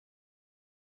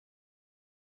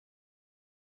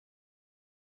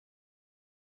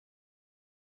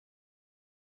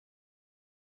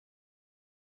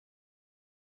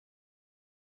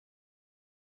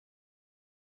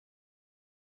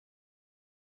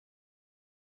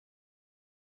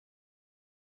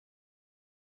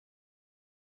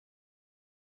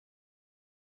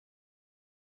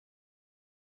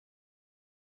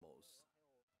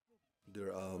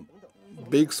There are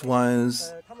big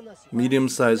swans,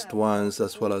 medium-sized ones,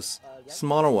 as well as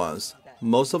smaller ones.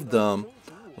 Most of them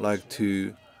like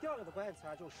to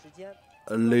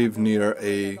live near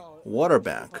a water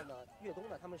bank.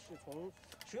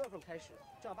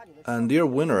 And their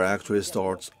winter actually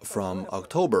starts from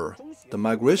October. The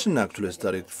migration actually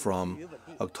started from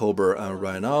October, and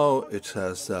right now it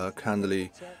has kind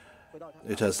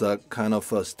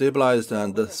of stabilized.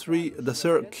 And the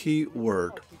third key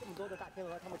word,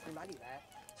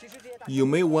 you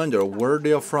may wonder where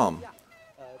they are from.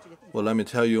 Well, let me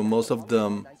tell you, most of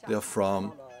them, they are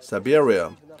from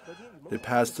Siberia. They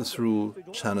passed through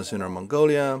China's Inner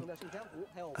Mongolia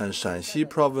and Shanxi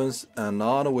province and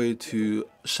all the way to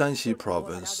Shanxi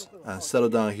province and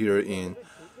settled down here in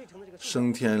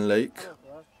Shengtian Lake.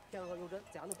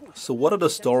 So what are the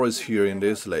stories here in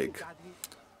this lake?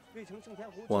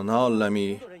 Well, now let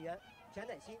me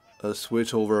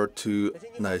switch over to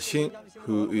Naixin,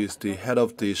 who is the head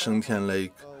of the Shengtian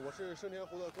Lake.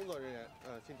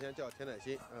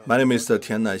 My name is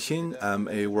Tian Naixin. I'm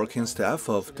a working staff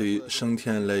of the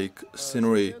Shengtian Lake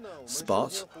Scenery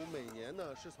Spot.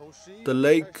 The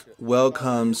lake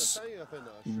welcomes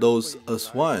those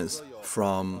swans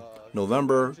from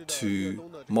November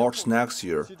to March next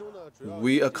year.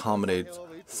 We accommodate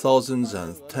thousands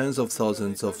and tens of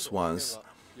thousands of swans.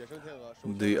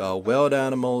 They are wild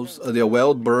animals, they are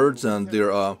wild birds, and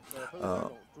there are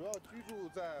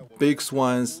big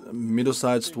swans,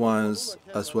 middle-sized ones,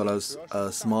 as well as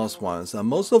small swans. And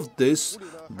most of these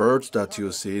birds that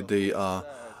you see, they are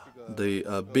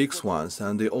the big swans,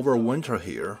 and they overwinter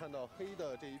here.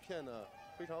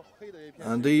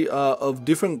 And they are of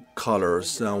different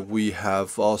colors, and we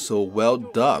have also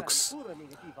wild ducks.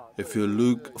 If you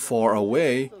look far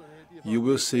away, you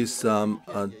will see some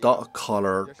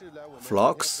dark-colored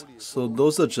flocks. So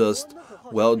those are just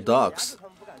wild ducks.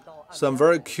 So I'm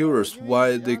very curious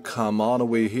why they come all the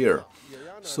way here.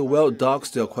 So wild ducks,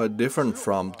 they are quite different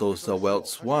from those wild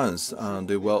swans. And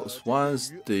the wild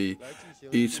swans, they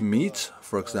eat meat,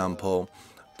 for example,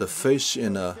 the fish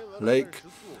in a lake.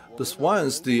 The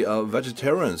swans, they are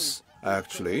vegetarians,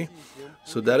 actually.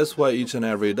 So that is why each and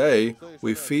every day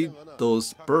we feed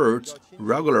those birds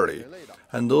regularly.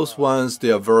 And those ones,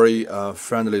 they are very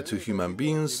friendly to human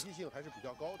beings.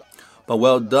 But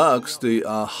wild ducks, they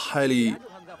are highly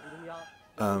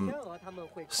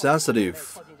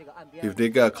sensitive if they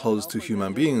get close to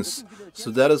human beings. So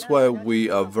that is why we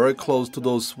are very close to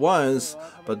those swans,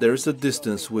 but there is a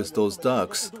distance with those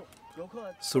ducks.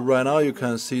 So right now you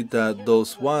can see that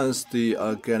those swans, they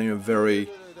are getting very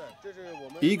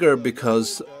eager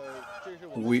because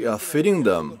we are feeding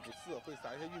them.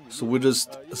 So we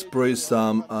just spray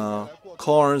some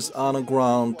corns on the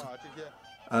ground,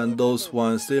 and those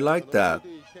ones, they like that.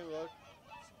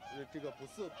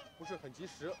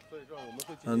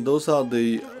 And those are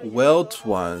the wild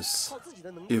ones.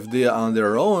 If they are on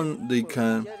their own, they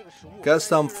can get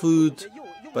some food,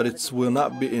 but it will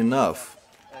not be enough.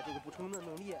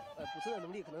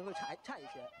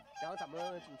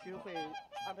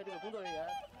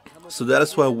 So that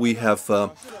is why we have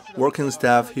working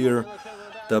staff here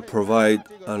that provide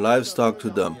livestock to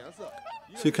them.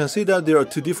 So you can see that there are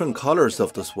two different colors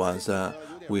of the swans.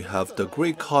 We have the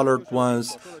gray-colored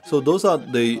ones. So those are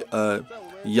the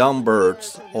young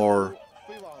birds or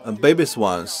baby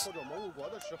swans.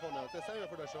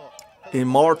 In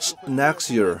March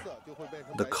next year,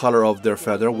 the color of their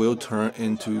feather will turn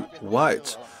into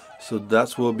white. So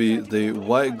that will be the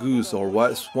white goose or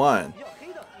white swan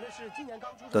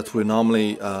that we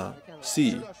normally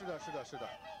see.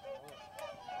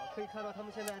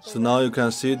 So now you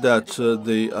can see that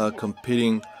they are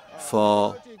competing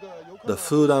for the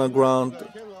food on the ground.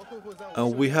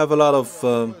 And we have a lot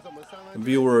of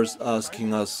viewers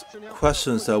asking us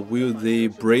questions that will they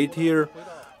breed here?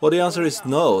 Well, the answer is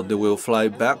no. They will fly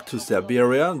back to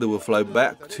Siberia. They will fly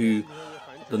back to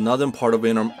the northern part of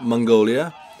Inner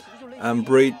Mongolia and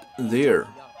breed there.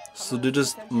 So they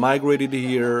just migrated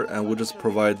here, and we just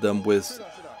provide them with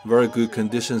very good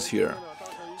conditions here.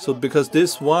 So because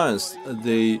these ones,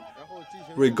 they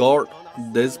regard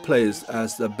this place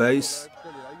as a base,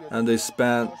 and they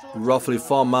spend roughly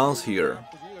 4 months here.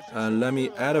 Let me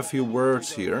add a few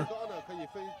words here.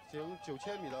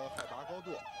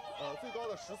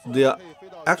 They are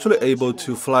actually able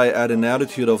to fly at an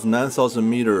altitude of 9,000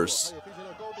 meters.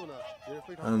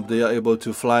 And they are able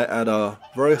to fly at a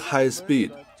very high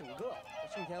speed.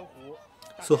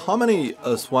 So how many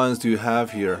swans do you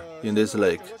have here in this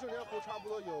lake?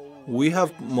 We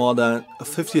have more than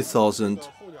 50,000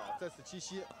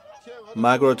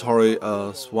 migratory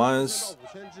swans.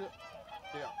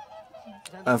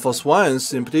 And for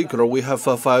swans in particular, we have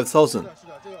 5,000.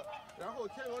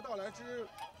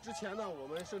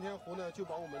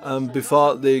 And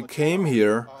before they came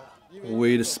here,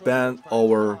 we spent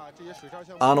our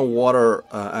underwater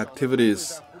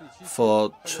activities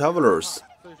for travelers.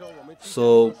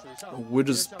 So we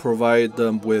just provide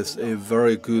them with a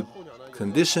very good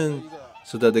condition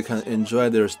so that they can enjoy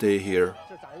their stay here.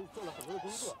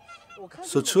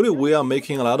 So truly we are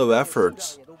making a lot of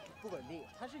efforts.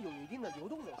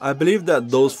 I believe that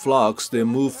those flocks, they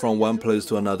move from one place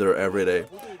to another every day.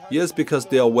 Yes, because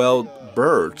they are wild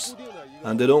birds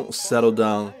and they don't settle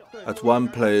down at one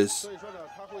place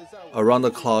around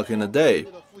the clock in a day.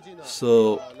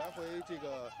 So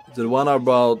they wander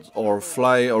about or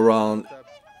fly around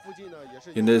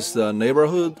in this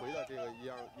neighborhood,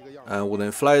 and when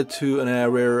they fly to an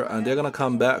area and they're gonna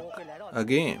come back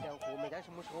again.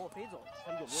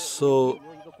 So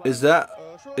is that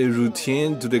a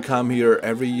routine? Do they come here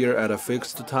every year at a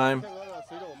fixed time?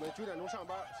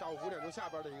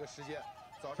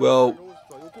 Well,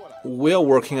 we are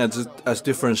working as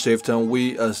different shifts, and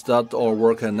we start our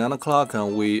work at 9 o'clock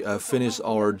and we finish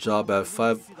our job at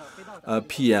 5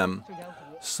 p.m.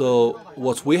 So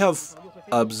what we have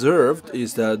observed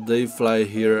is that they fly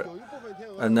here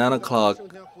at 9 o'clock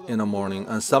in the morning,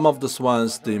 and some of the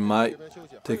swans, they might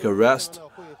take a rest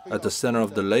at the center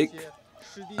of the lake,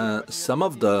 and some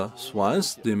of the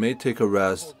swans, they may take a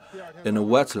rest in a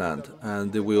wetland,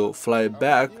 and they will fly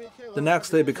back the next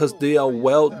day because they are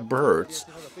wild birds.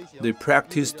 They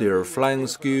practice their flying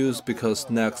skills because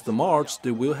next March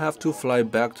they will have to fly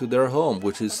back to their home,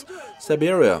 which is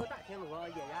Siberia.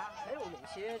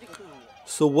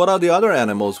 So what are the other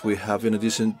animals we have in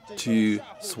addition to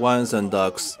swans and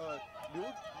ducks?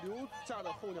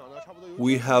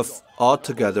 We have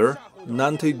altogether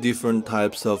 90 different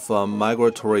types of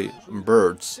migratory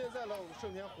birds.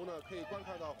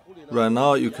 Right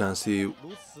now you can see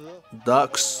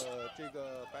ducks,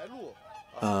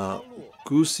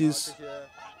 gooses,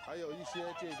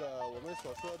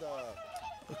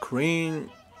 crane.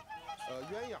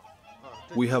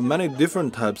 We have many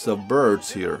different types of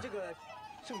birds here.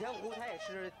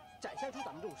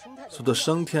 So the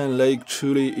Shengtian Lake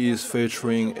truly is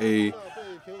featuring a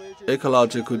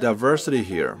ecological diversity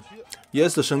here.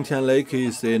 Yes, the Shengtian Lake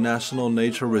is a national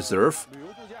nature reserve,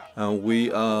 and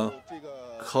we are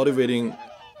cultivating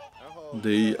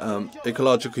the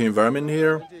ecological environment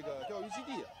here.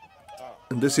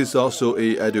 And this is also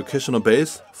an educational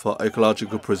base for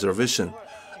ecological preservation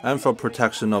and for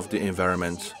protection of the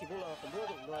environment.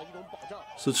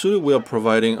 So truly we are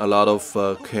providing a lot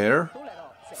of care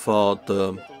for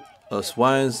the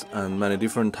swans and many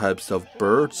different types of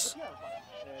birds.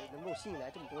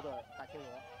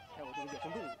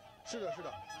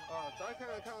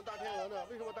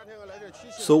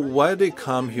 So why they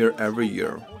come here every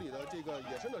year?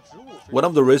 One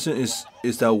of the reasons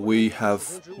is that we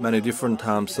have many different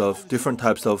types of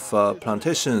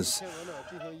plantations,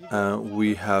 and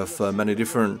we have many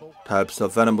different types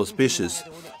of animal species.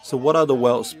 So what are the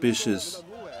wild species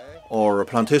or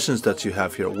plantations that you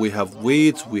have here? We have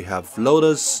weeds, we have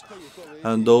lotus,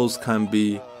 and those can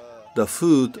be the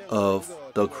food of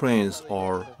the cranes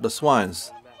or the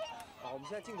swans.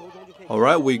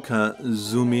 Alright, we can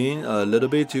zoom in a little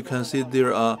bit. You can see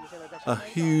there are a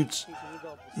huge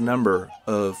number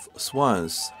of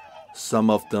swans. Some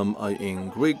of them are in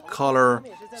gray color,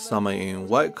 some are in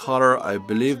white color. I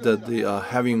believe that they are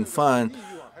having fun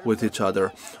with each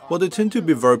other. Well, they tend to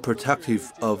be very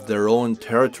protective of their own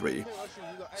territory.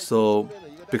 So,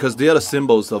 because they are the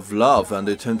symbols of love, and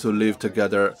they tend to live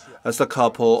together as a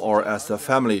couple or as a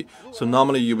family. So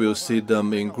normally you will see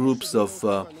them in groups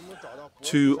of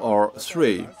 2 or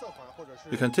 3.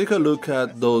 You can take a look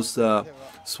at those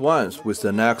swans with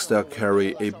the necks that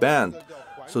carry a band.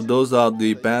 So those are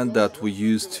the band that we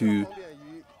use to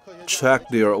track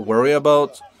their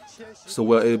whereabouts. So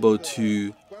we're able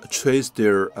to trace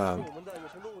their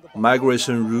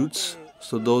migration routes.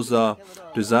 So those are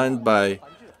designed by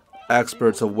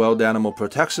experts of wild animal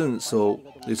protection. So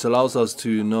it allows us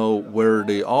to know where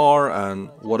they are and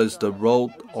what is the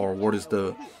road or what is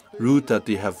the route that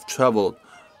they have traveled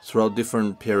throughout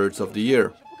different periods of the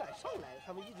year.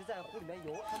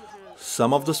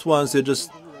 Some of the swans, they're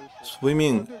just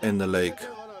swimming in the lake.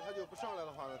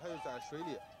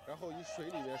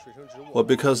 Well,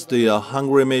 because they are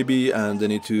hungry maybe, and they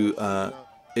need to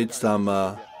eat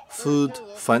some food,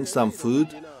 find some food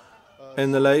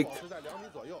in the lake.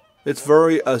 It's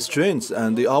very strange,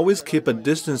 and they always keep a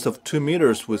distance of 2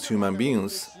 meters with human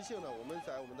beings.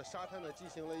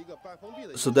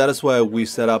 So that is why we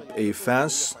set up a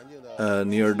fence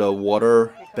near the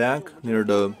water bank, near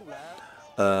the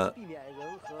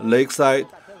lakeside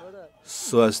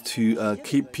so as to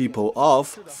keep people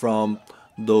off from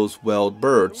those wild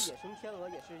birds.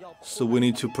 So we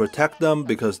need to protect them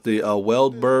because they are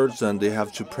wild birds and they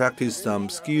have to practice some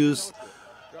skills.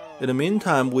 In the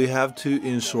meantime, we have to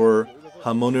ensure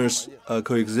harmonious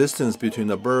coexistence between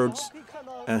the birds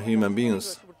and human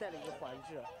beings.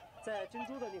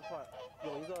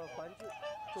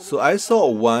 So I saw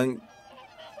one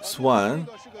swan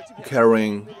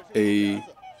carrying a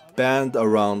band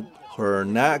around her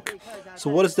neck. So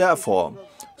what is that for?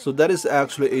 So that is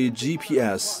actually a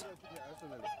GPS.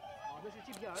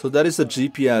 So that is a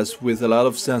GPS with a lot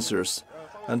of sensors.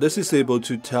 And this is able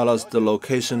to tell us the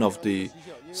location of the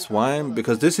swan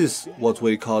because this is what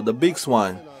we call the big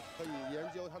swan.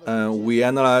 And we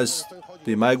analyze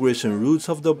the migration routes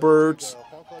of the birds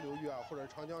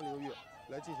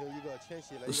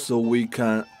so we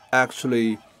can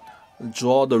actually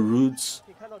draw the routes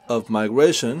of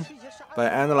migration by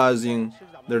analyzing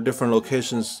their different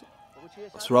locations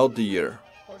throughout the year.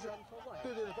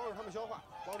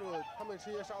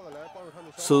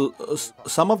 So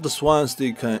some of the swans,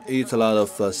 they can eat a lot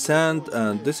of sand,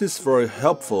 and this is very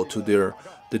helpful to their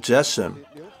digestion.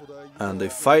 And they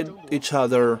fight each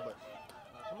other,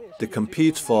 they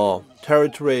compete for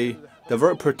territory, they're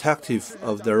very protective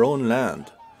of their own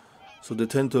land. So they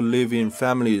tend to live in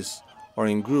families or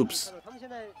in groups.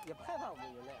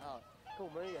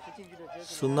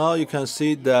 So now you can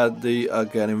see that they are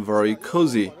getting very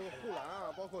cozy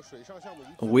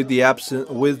with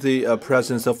the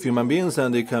presence of human beings,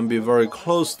 and they can be very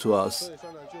close to us.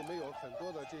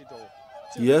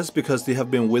 Yes, because they have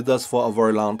been with us for a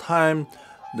very long time,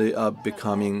 they are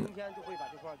becoming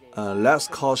less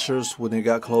cautious when they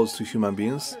get close to human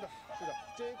beings.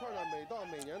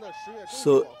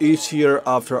 So each year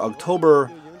after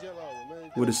October,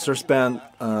 we suspend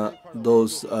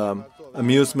those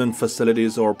amusement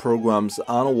facilities or programs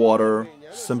on water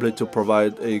simply to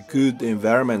provide a good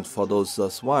environment for those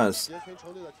swans.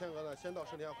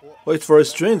 Well, it's very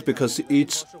strange because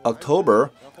each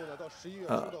October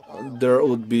there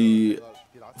would be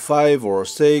 5 or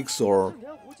 6 or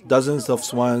dozens of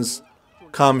swans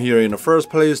come here in the first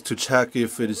place to check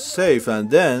if it is safe,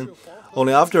 and then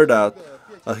only after that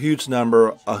a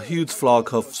huge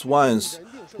flock of swans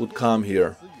would come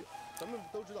here.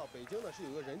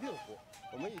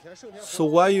 So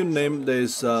why you name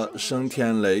this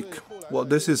Shengtian Lake? Well,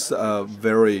 this is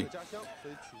very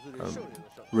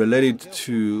related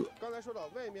to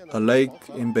a lake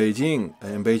in Beijing.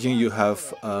 In Beijing, you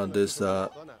have this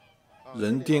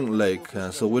Shengtian Lake,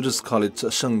 so we just call it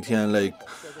Shengtian Lake.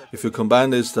 If you combine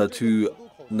these two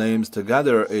names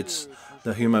together, it's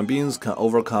the human beings can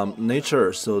overcome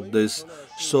nature. So this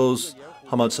shows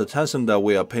how much attention that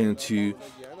we are paying to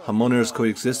harmonious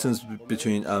coexistence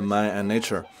between man and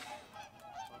nature.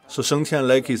 So Shengtian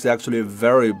Lake is actually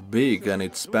very big and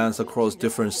it spans across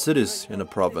different cities in the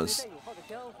province.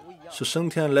 So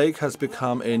Shengtian Lake has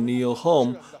become a new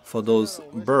home for those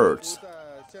birds.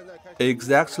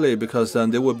 Exactly, because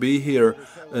they will be here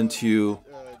until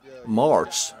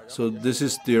March. So this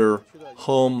is their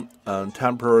home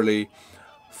temporarily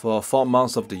for 4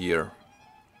 months of the year.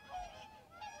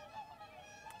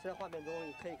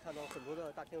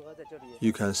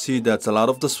 You can see that a lot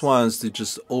of the swans, they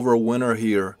just overwinter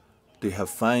here. They have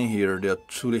fun here. They are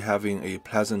truly having a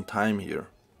pleasant time here.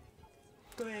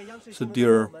 So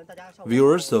dear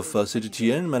viewers of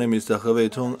CGTN, my name is He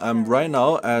Weitong. I'm right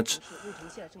now at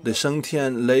the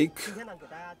Shengtian Lake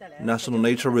National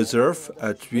Nature Reserve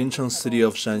at Yuncheng City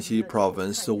of Shanxi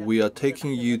province. So we are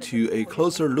taking you to a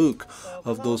closer look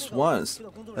of those swans.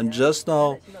 And just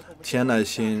now, Tian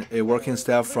Naixin, a working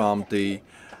staff from the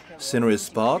scenery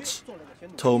spot,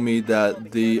 told me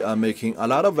that they are making a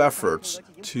lot of efforts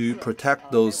to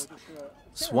protect those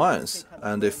swans,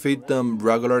 and they feed them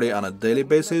regularly on a daily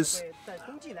basis.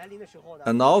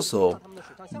 And also,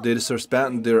 they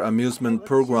suspend their amusement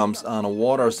programs on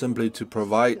water simply to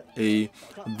provide a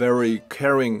very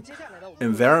caring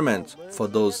environment for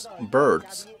those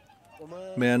birds.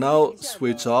 May I now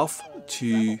switch off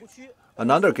to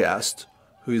another guest,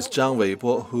 who is Zhang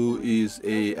Weibo, who is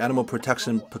an animal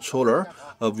protection patroller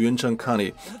of Yuncheng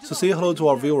County. So say hello to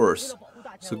our viewers.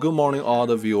 So good morning, all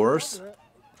the viewers.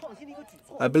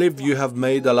 I believe you have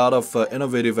made a lot of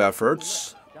innovative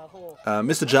efforts.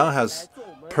 Mr. Zhang has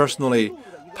personally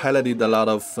piloted a lot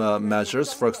of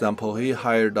measures. For example, he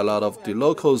hired a lot of the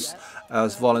locals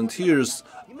as volunteers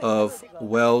of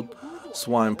wild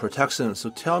swine protection. So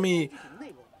tell me,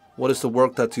 what is the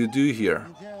work that you do here?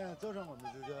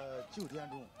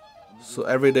 So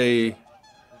every day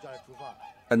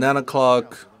at 9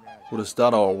 o'clock, we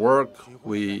start our work.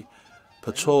 We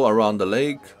patrol around the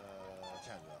lake.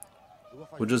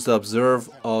 We just observe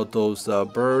all those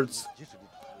birds.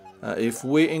 If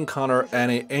we encounter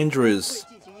any injuries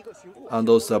on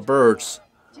those birds,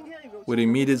 we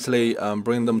immediately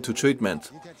bring them to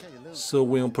treatment. So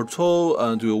when you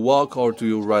patrol, do you walk or do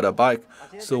you ride a bike?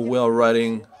 So we are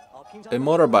riding a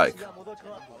motorbike.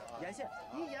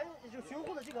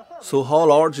 So how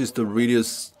large is the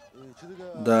radius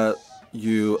that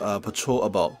you patrol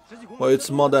about? Well,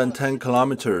 it's more than 10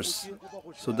 kilometers.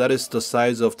 So that is the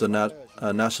size of the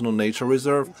National Nature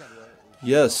Reserve.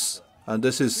 Yes, and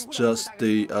this is just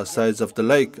the size of the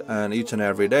lake. And each and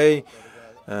every day,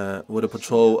 we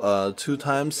patrol 2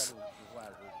 times.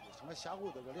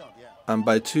 And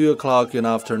by 2 o'clock in the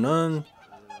afternoon,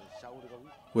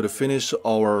 we'll finish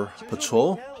our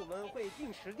patrol.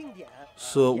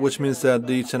 So, which means that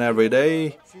each and every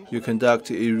day, you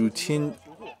conduct a routine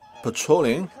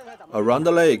patrolling around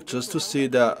the lake just to see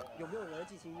that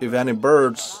if any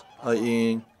birds are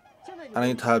in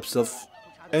any types of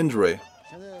injury.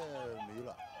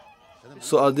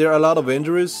 So, are there a lot of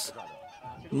injuries?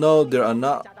 No, there are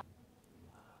not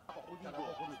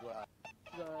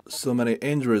so many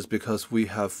injuries because we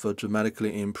have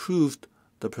dramatically improved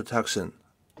the protection.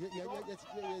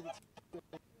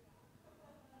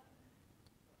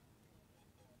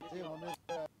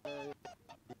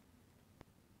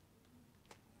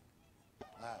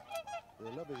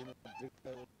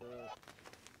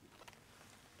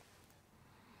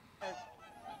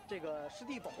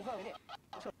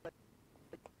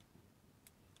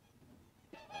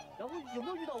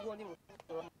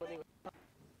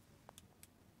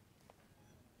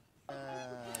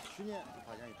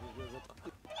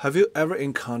 Have you ever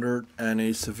encountered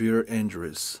any severe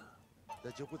injuries?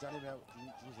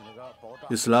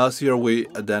 This last year, we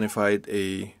identified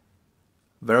a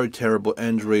very terrible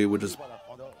injury, which is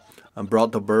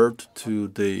brought the bird to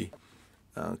the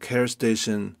care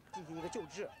station,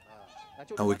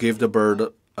 and we gave the bird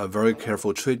a very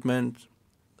careful treatment,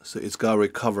 so it's got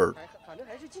recovered.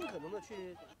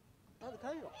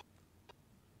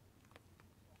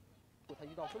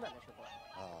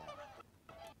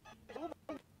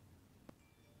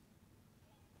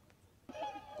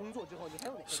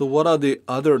 So what are the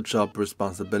other job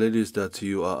responsibilities that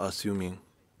you are assuming?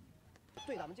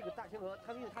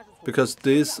 Because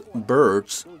these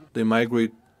birds, they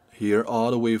migrate here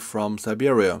all the way from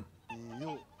Siberia.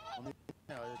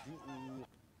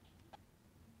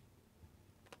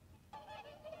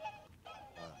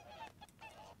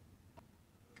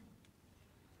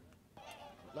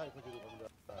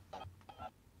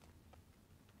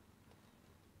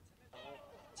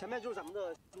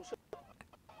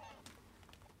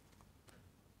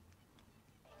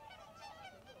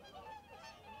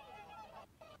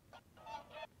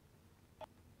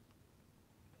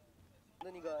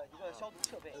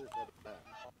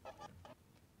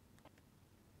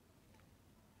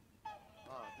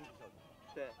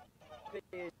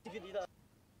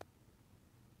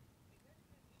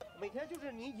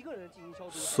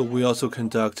 So we also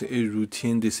conduct a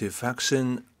routine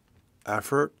disinfection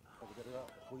effort.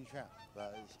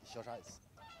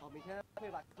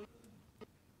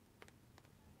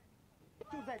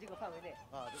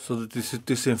 So the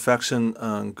disinfection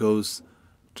goes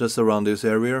just around this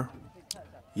area?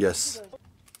 Yes.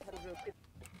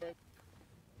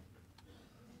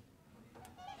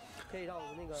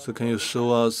 So can you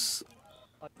show us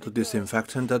the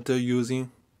disinfectant that they're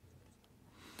using?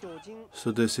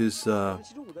 So this is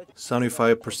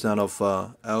 75% of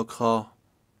alcohol.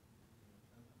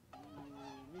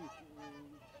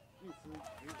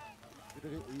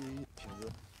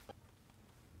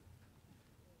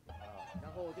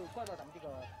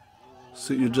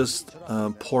 So you just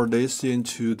pour this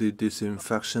into the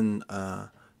disinfection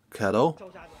kettle,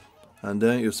 and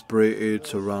then you spray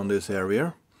it around this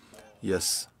area.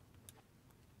 Yes.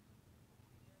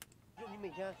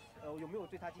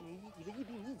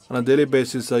 On a daily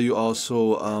basis, are you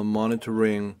also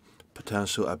monitoring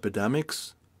potential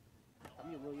epidemics?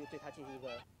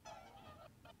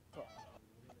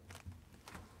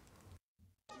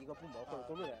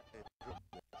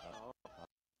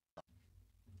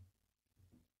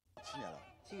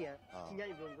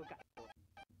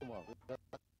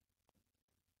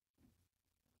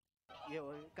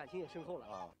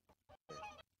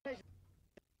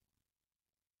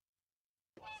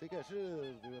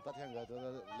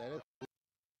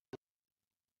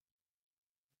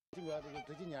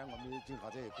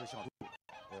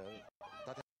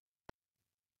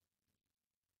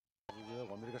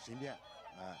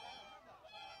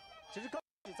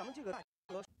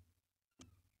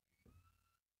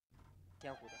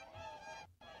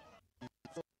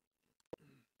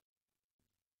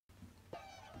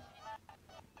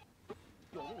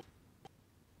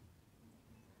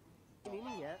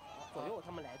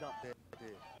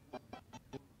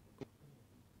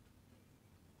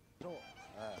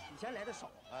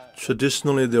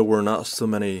 Traditionally, there were not so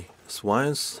many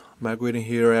swans migrating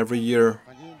here every year,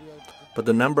 but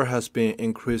the number has been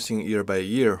increasing year by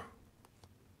year.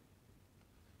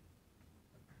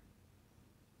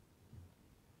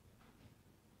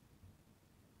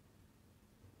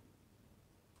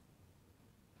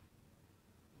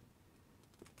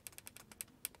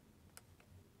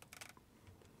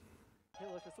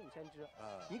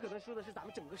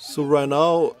 So right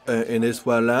now, in this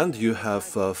wetland, you have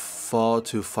 4,000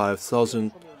 to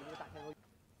 5,000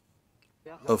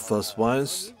 of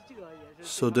swans.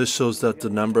 So this shows that the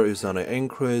number is on an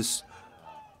increase,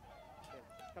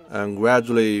 and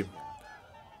gradually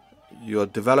you are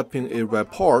developing a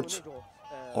rapport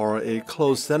or a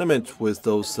close sentiment with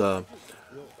those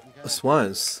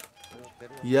swans.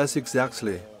 Yes,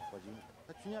 exactly.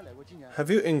 Have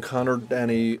you encountered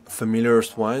any familiar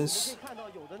swans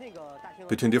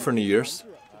between different years?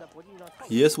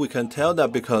 Yes, we can tell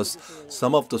that because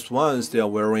some of the swans, they are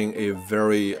wearing a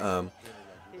very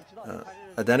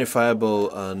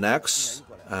identifiable necks.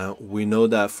 We know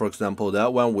that, for example,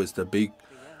 that one with the big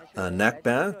neck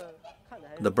band,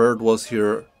 the bird was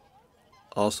here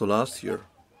also last year.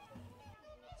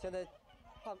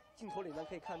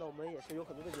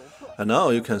 And now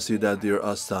you can see that there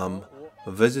are some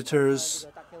visitors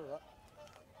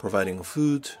providing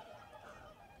food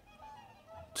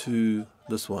to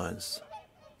the swans.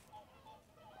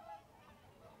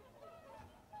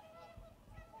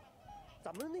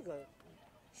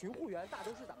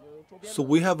 So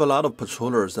we have a lot of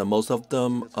patrollers, and most of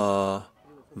them are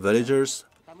villagers.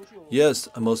 Yes,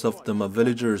 most of them are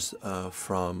villagers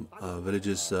from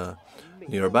villages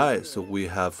nearby. So we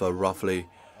have roughly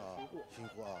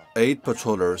 8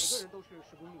 patrollers.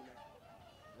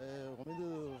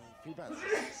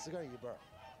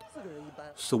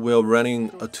 So we are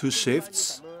running 2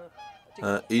 shifts.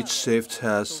 Each shift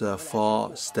has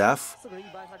 4 staff.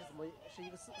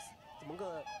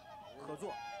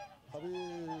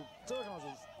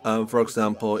 For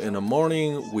example, in the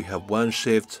morning, we have 1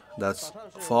 shift, that's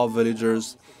 4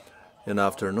 villagers. In the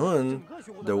afternoon,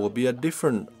 there will be a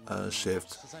different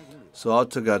shift. So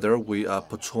altogether, we are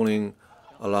patrolling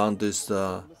along this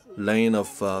lane of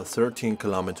 13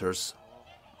 kilometers.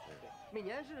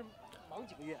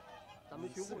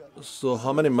 So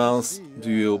how many months do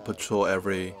you patrol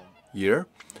every year?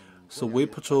 So we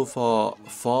patrol for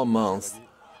 4 months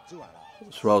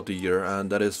throughout the year, and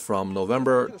that is from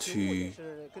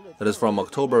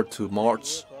October to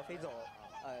March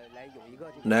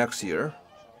next year.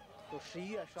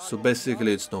 So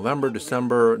basically it's November,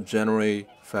 December, January,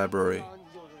 February.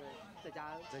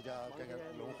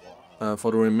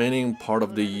 For the remaining part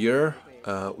of the year,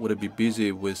 would be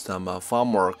busy with some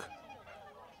farm work.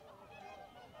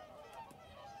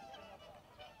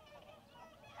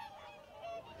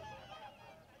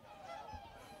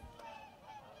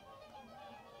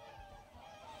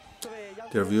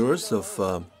 Dear viewers of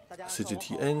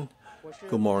CGTN,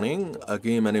 good morning.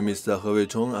 Again, my name is He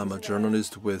Weichong. I'm a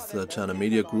journalist with China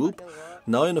Media Group.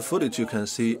 Now in the footage you can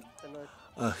see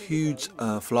a huge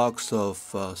flocks of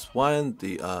swine.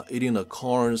 They are eating the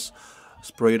corns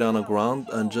sprayed on the ground.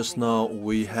 And just now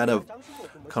we had a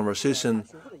conversation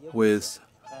with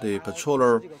the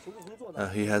patroller.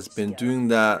 He has been doing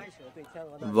that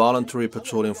voluntary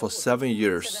patrolling for 7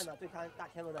 years.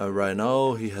 Right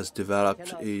now, he has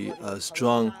developed a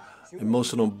strong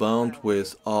emotional bond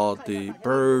with all the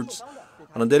birds.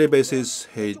 On a daily basis,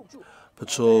 he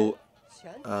patrols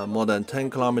more than 10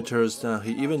 kilometers.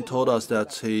 He even told us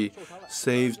that he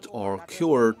saved or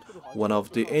cured one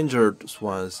of the injured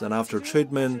swans, and after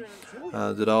treatment,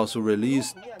 they also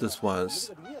released the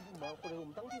swans.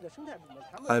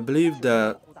 I believe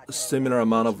that similar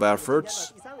amount of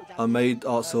efforts are made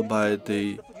also by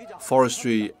the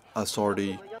forestry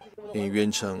authority in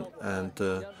Yuncheng.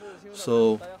 And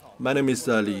so my name is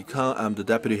Li Kang. I'm the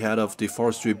deputy head of the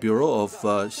forestry bureau of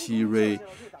Xirui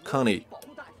County.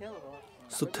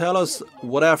 So tell us,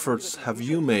 what efforts have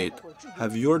you made,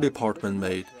 have your department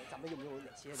made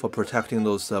for protecting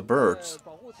those birds?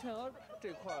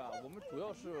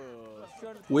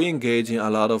 We engage in a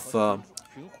lot of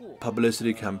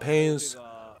publicity campaigns.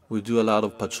 We do a lot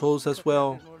of patrols as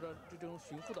well.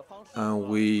 And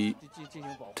we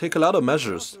take a lot of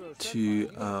measures to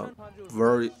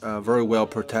very well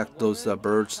protect those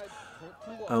birds.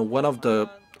 And one of the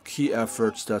key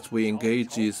efforts that we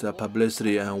engage is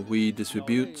publicity, and we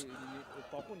distribute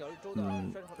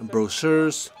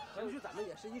brochures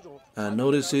and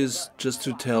notices just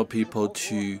to tell people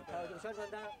to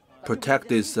protect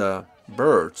these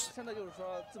birds.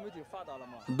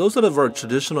 Those are the very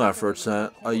traditional efforts.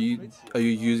 Are you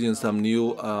using some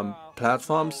new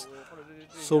platforms?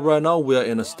 So right now we are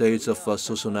in a stage of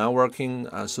social networking,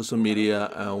 social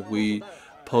media, and we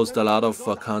post a lot of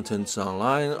content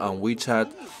online on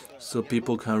WeChat, so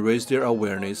people can raise their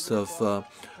awareness of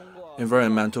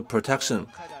environmental protection.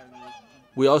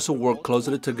 We also work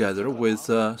closely together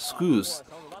with schools.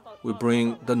 We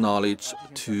bring the knowledge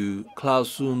to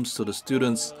classrooms so the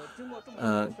students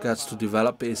gets to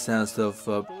develop a sense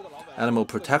of animal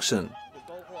protection.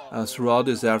 Throughout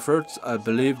these efforts, I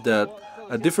believe that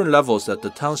at different levels, at the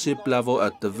township level,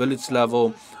 at the village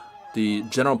level, the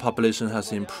general population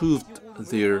has improved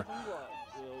their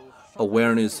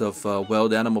awareness of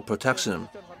wild animal protection.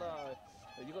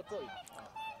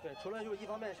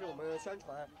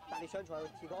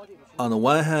 On the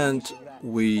one hand,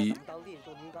 we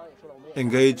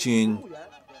engage in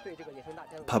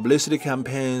publicity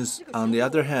campaigns. On the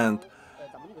other hand,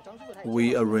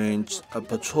 we arrange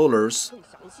patrollers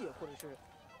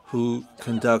who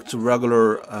conduct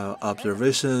regular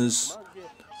observations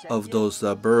of those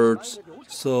birds.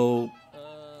 So,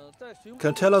 can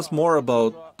you tell us more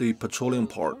about the patrolling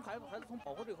part?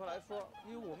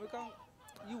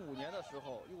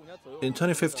 In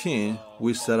 2015,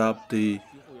 we set up the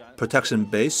protection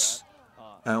base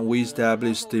and we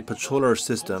established the patroller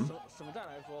system.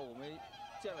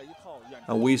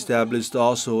 And we established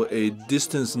also a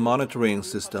distance monitoring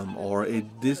system or a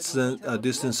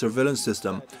distance surveillance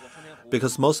system,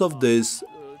 because most of these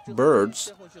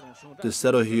birds, they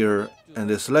settle here in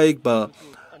this lake, but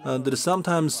they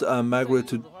sometimes migrate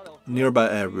to nearby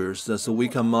areas, so we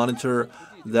can monitor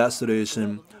that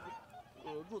situation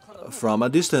from a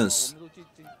distance.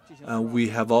 We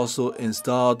have also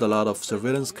installed a lot of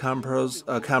surveillance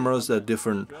cameras at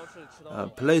different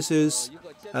places,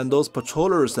 and those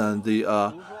patrollers and the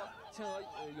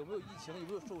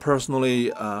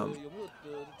personally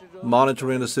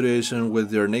monitoring the situation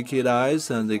with their naked eyes,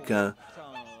 and they can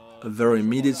very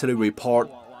immediately report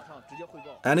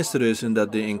any situation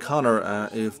that they encounter.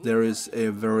 If there is a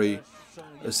very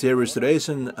serious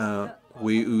situation,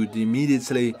 we would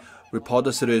immediately report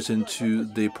the situation to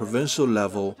the provincial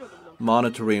level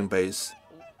monitoring base.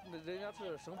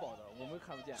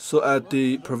 So at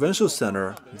the provincial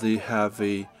center, they have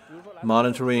a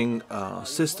monitoring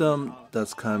system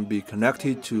that can be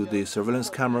connected to the surveillance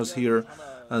cameras here,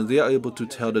 and they are able to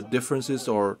tell the differences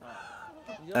or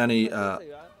any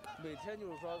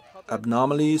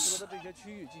abnormalities.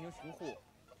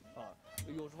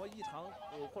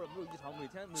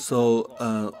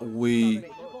 So we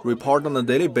report on a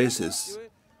daily basis.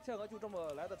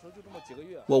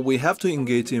 Well, we have to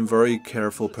engage in very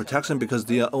careful protection because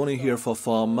they are only here for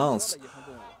 4 months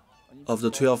of the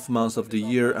 12 months of the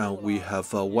year, and we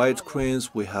have white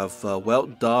cranes, we have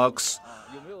wild ducks,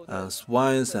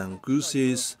 swans and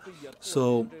gooses.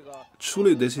 So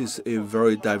truly this is a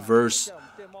very diverse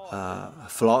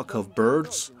flock of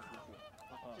birds.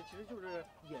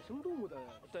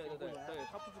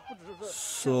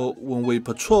 So when we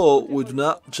patrol, we do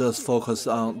not just focus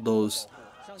on those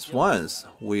swans.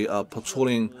 We are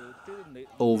patrolling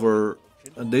over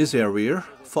this area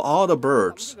for all the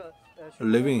birds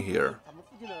living here.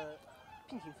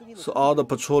 So all the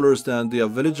patrollers and the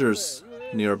villagers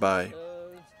nearby.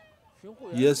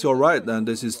 Yes, you're right, and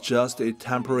this is just a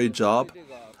temporary job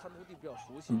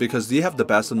because they have the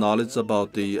best knowledge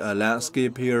about the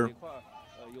landscape here.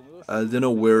 They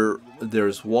know where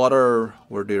there's water,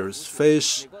 where there's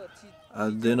fish.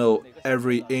 They know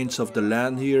every inch of the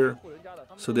land here.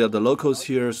 So they are the locals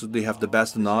here, so they have the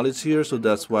best knowledge here, so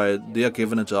that's why they are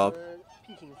given a job.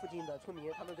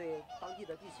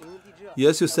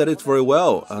 Yes, you said it very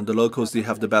well. And the locals, they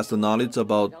have the best knowledge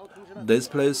about this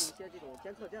place.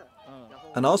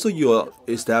 And also you are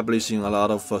establishing a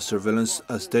lot of surveillance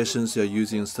stations. You're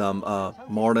using some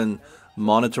modern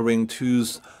monitoring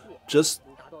tools just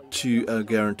to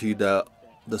guarantee that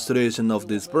the situation of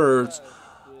these birds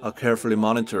are carefully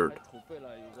monitored.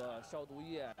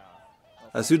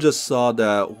 As you just saw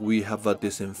that we have a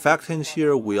disinfectant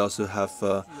here, we also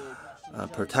have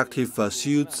protective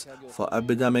suits for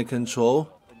epidemic control.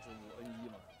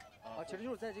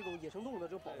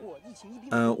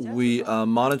 We are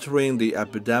monitoring the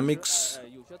epidemics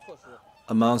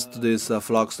amongst these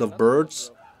flocks of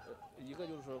birds.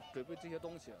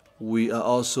 We are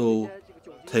also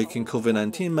taking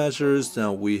COVID-19 measures,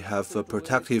 and we have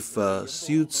protective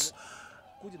suits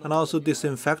and also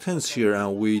disinfectants here,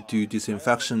 and we do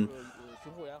disinfection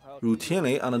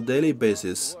routinely on a daily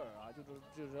basis.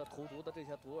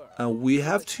 And we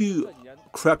have to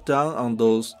crack down on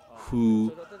those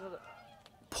who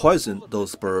poison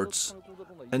those birds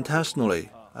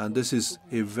intentionally. and this is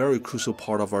a very crucial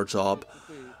part of our job.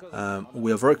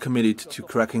 We are very committed to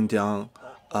cracking down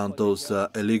on those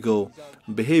illegal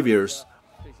behaviors.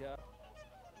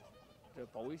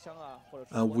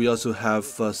 We also have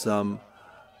some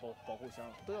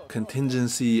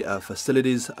contingency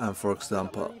facilities, and for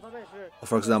example,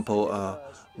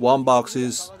 warm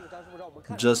boxes,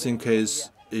 just in case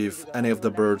if any of the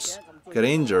birds get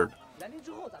injured.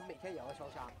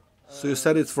 So you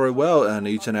said it very well, and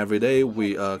each and every day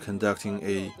we are conducting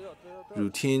a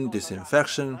routine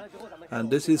disinfection, and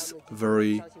this is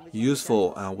very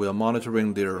useful, and we are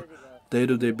monitoring their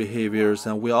day-to-day behaviors,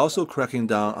 and we are also cracking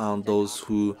down on those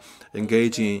who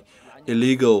engage in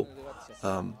illegal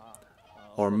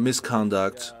or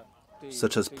misconduct,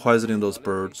 such as poisoning those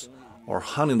birds or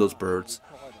hunting those birds.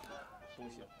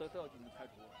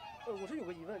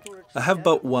 I have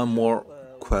but one more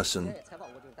question.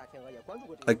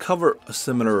 I covered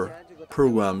similar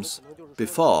programs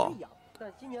before,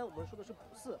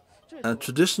 and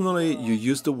traditionally you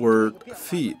use the word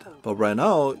feed, but right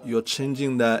now you're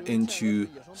changing that into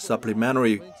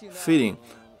supplementary feeding.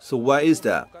 So why is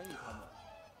that?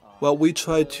 Well, we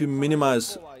try to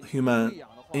minimize human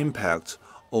impact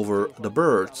over the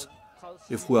birds.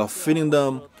 If we are feeding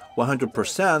them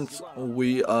 100%,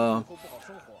 we are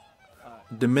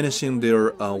diminishing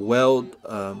their wild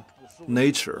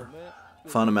nature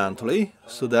fundamentally.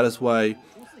 So that is why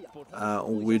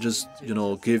we just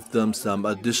give them some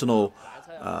additional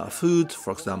food,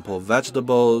 for example,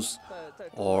 vegetables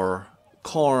or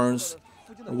corns.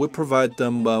 We provide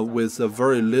them with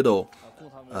very little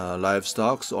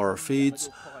livestock or feeds,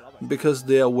 because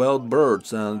they are wild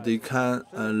birds and they can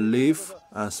live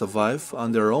and survive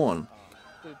on their own.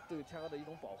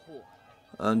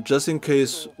 And just in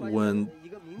case when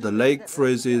the lake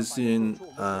freezes in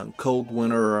cold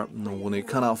winter, when they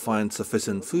cannot find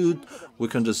sufficient food, we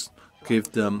can just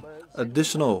give them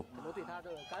additional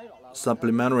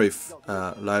supplementary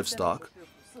livestock.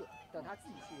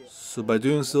 So by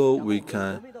doing so, we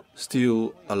can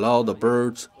still allow the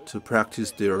birds to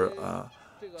practice their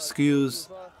skills.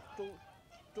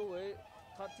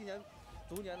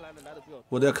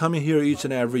 Well, they're coming here each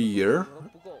and every year,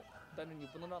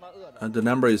 and the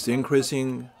number is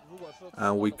increasing,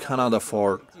 and we cannot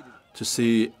afford to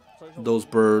see those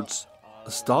birds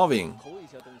starving.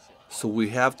 So we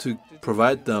have to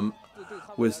provide them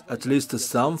with at least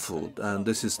some food, and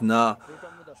this is not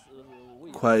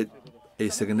quite a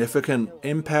significant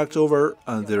impact over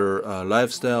their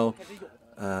lifestyle.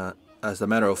 As a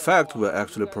matter of fact, we're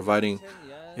actually providing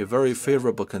a very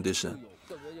favorable condition.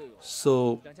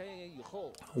 So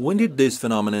when did this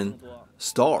phenomenon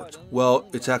start? Well,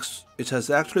 it has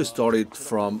actually started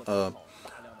from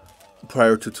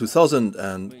prior to 2000,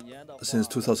 and since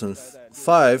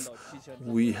 2005,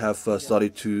 we have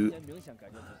started to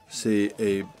see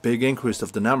a big increase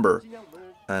of the number.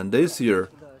 And this year,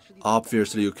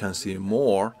 obviously, you can see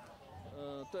more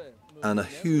and a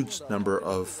huge number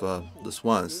of the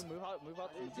swans.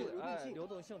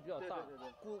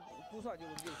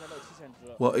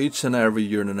 Well, each and every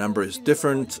year the number is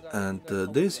different, and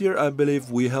this year I believe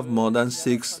we have more than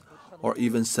 6,000 or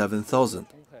even 7,000.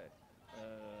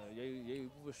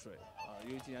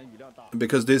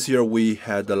 Because this year we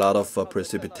had a lot of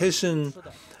precipitation,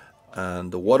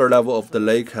 and the water level of the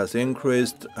lake has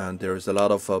increased, and there is a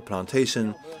lot of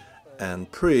plantation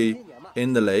and prey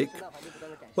in the lake.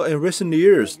 Well, in recent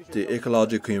years, the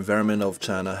ecological environment of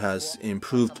China has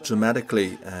improved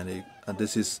dramatically, and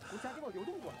this is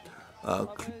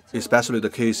especially the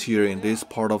case here in this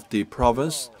part of the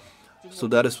province. So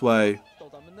that is why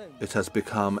it has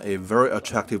become a very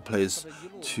attractive place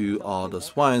to all the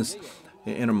swans.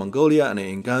 In Inner Mongolia and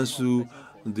in Gansu,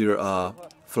 there are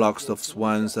flocks of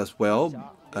swans as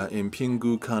well. In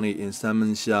Pinggu County, in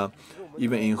Sanmenxia,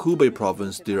 even in Hubei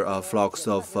province, there are flocks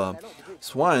of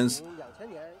swans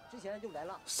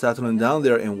settling down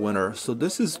there in winter. So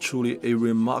this is truly a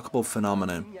remarkable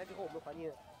phenomenon.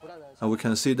 And we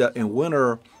can see that in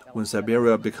winter, when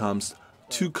Siberia becomes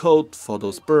too cold for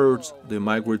those birds, they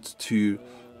migrate to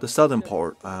the southern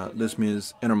part. This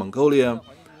means Inner Mongolia,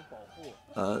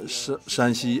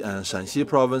 Shanxi and Shanxi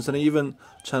province, and even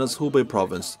China's Hubei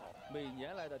province.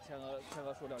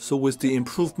 So with the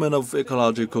improvement of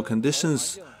ecological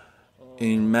conditions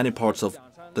in many parts of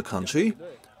the country,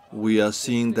 we are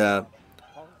seeing that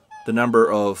the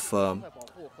number of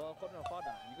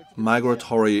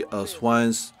migratory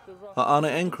swans are on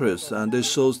an increase, and this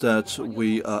shows that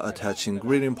we are attaching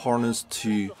great importance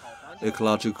to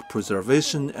ecological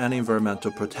preservation and environmental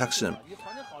protection.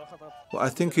 Well, I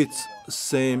think it's the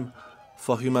same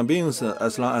for human beings.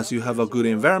 As long as you have a good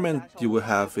environment, you will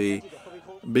have a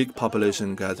big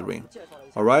population gathering.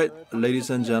 All right, ladies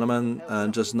and gentlemen,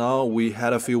 and just now we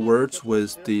had a few words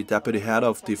with the deputy head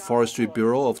of the Forestry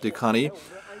Bureau of the county,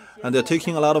 and they're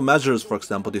taking a lot of measures, for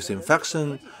example,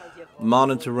 disinfection,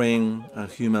 monitoring,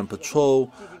 and human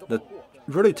patrol. They're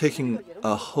really taking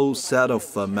a whole set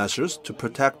of measures to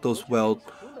protect those wild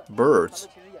birds.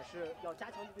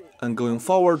 And going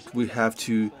forward, we have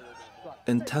to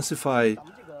intensify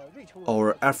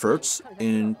our efforts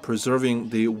in preserving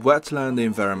the wetland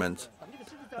environment.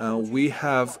 We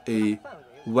have a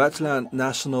wetland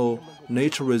national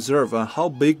nature reserve. How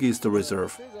big is the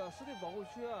reserve?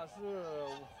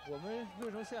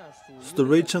 So the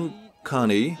Yuncheng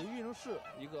County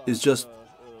is just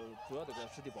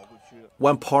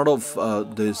one part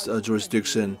of this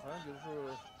jurisdiction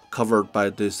covered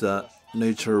by this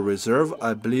nature reserve.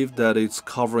 I believe that it's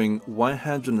covering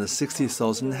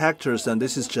 160,000 hectares, and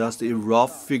this is just a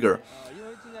rough figure.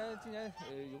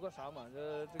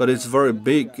 But it's very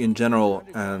big in general,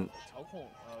 and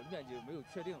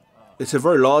it's a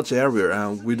very large area,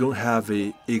 and we don't have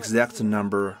an exact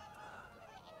number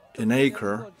in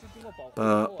acre.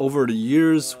 But over the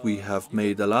years, we have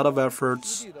made a lot of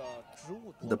efforts.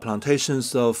 The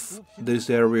plantations of this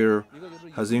area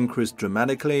has increased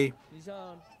dramatically.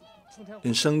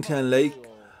 In Shengtian Lake,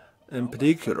 in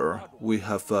particular, we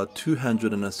have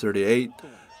 238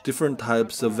 different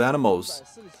types of animals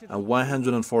and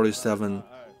 147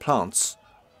 plants.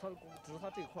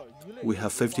 We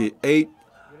have 58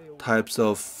 types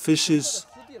of fishes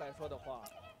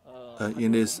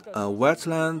in this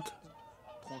wetland.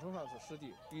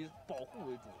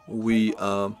 We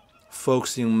are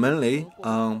focusing mainly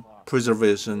on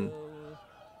preservation,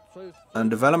 and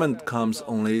development comes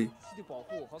only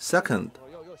second.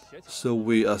 So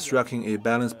we are striking a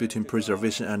balance between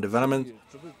preservation and development.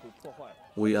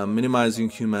 We are minimizing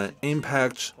human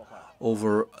impact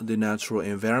over the natural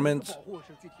environment.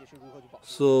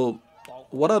 So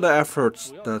what are the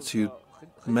efforts that you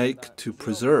make to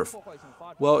preserve?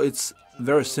 Well, it's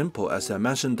very simple. As I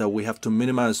mentioned, that we have to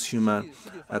minimize human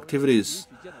activities.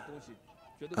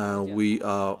 We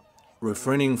are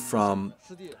refraining from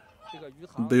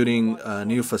building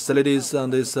new facilities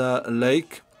on this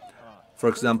lake. For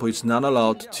example, it's not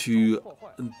allowed to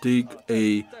dig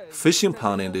a fishing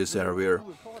pond in this area.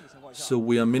 So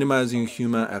we are minimizing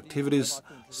human activities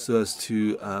so as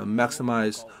to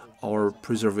maximize our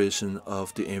preservation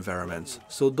of the environment.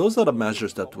 So those are the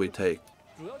measures that we take.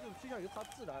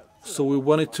 So we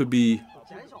want it to be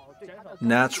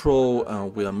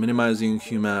natural. We are minimizing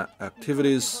human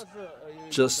activities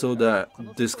just so that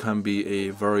this can be a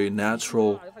very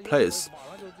natural place.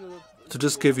 To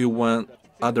just give you one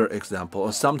other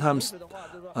example, sometimes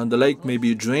the lake may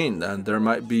be drained and there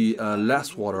might be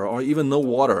less water or even no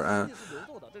water.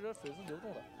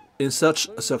 In such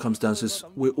circumstances,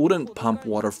 we wouldn't pump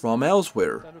water from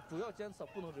elsewhere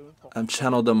and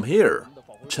channel them here,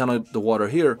 channel the water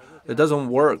here. It doesn't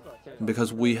work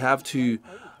because we have to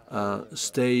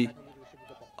stay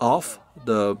off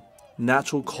the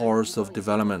natural course of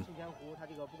development.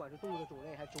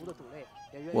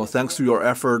 Well, thanks to your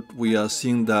effort, we are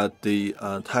seeing that the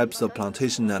types of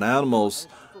plantation and animals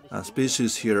and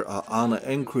species here are on an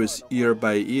increase year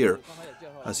by year.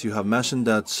 As you have mentioned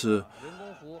that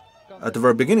at the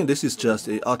very beginning, this is just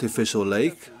an artificial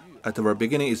lake. At the very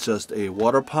beginning, it's just a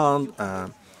water pond.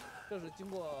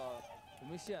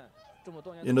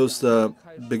 In those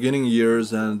beginning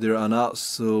years, and there are not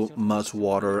so much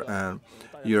water, and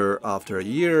year after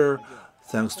year,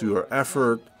 thanks to your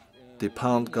effort, the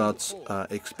pond got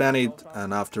expanded,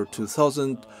 and after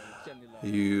 2000,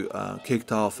 you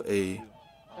kicked off a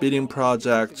bidding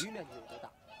project.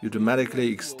 You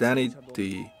dramatically extended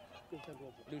the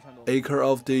acre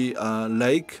of the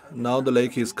lake. Now the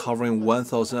lake is covering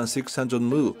 1,600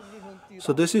 mu.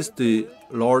 So this is the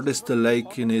largest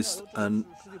lake in its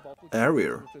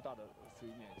area.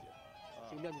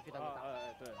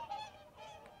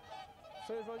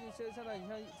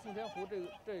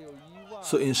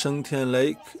 So in Shengtian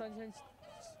Lake,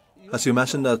 as you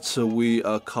mentioned that we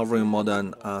are covering more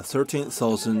than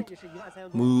 13,000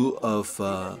 mu of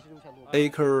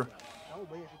acre.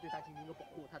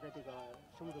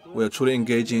 We are truly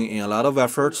engaging in a lot of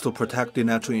efforts to protect the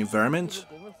natural environment.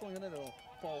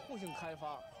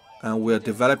 And we are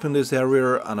developing this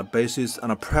area on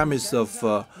a premise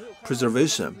of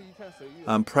preservation.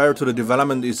 And prior to the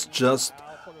development, it's just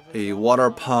a water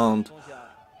pond.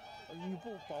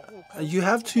 You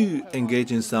have to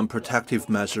engage in some protective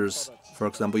measures. For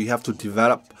example, you have to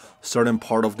develop certain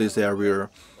part of this area.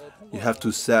 You have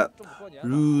to set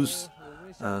rules.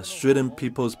 straighten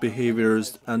people's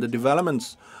behaviors, and the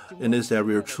developments in this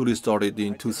area truly started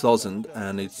in 2000,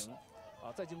 and it's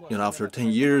after 10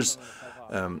 years,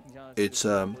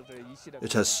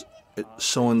 it has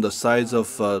shown the size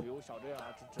of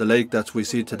the lake that we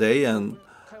see today, and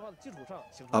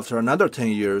after another 10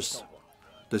 years,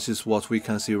 this is what we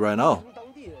can see right now.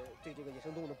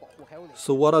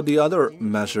 So what are the other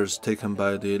measures taken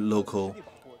by the local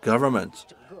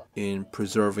government in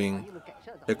preserving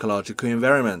ecological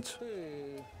environment?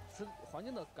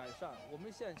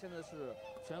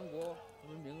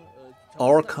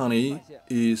 Our county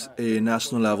is a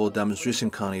national level demonstration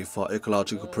county for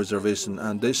ecological preservation,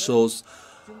 and this shows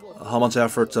how much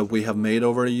effort that we have made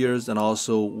over the years, and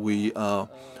also we are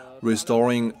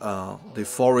restoring the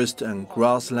forest and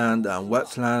grassland and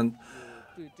wetland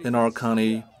in our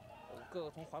county.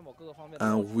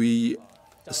 And we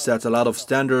set a lot of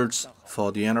standards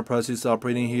for the enterprises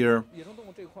operating here.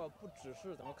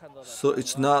 So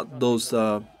it's not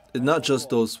just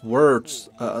those birds,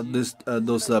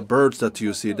 birds that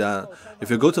you see. That if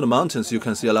you go to the mountains, you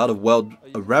can see a lot of wild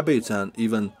rabbits and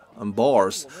even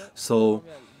bears. So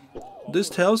this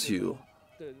tells you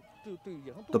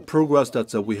the progress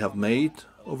that we have made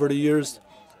over the years.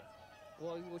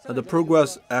 And the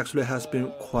progress actually has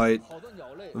been quite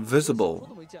visible.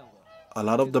 A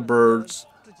lot of the birds,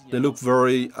 they look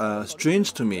very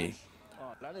strange to me.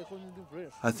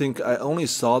 I think I only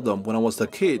saw them when I was a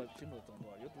kid.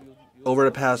 Over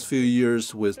the past few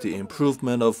years, with the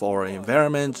improvement of our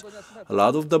environment, a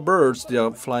lot of the birds, they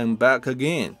are flying back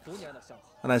again.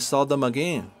 And I saw them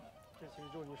again.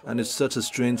 And it's such a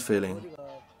strange feeling.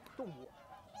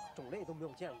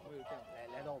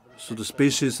 So the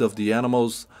species of the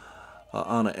animals are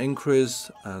on an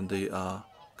increase, and they are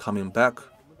coming back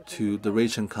to the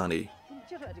Yuncheng County.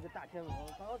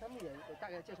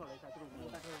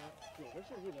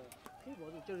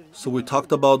 So we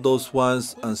talked about those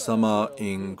ones, and some are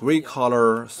in gray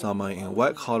color, some are in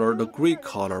white color. The gray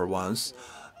color ones,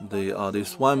 they are the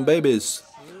swan babies.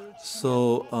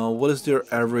 So what is their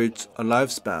average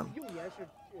lifespan?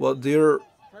 Well,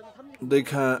 they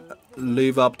can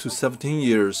live up to 17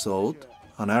 years old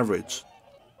on average.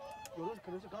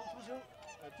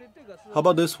 How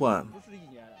about this one?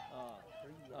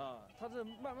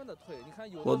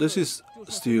 Well, this is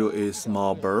still a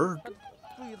small bird.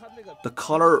 The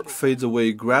color fades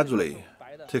away gradually.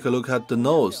 Take a look at the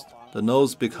nose. The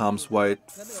nose becomes white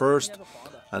first,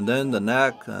 and then the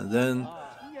neck, and then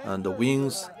the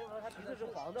wings.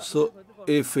 So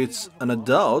if it's an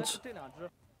adult,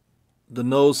 the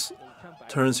nose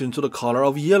turns into the color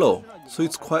of yellow. So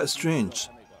it's quite strange.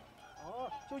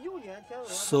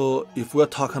 So if we're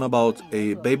talking about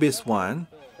a baby swan,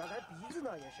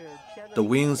 the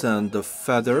wings and the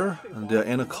feather, they're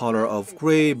in a color of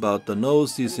gray, but the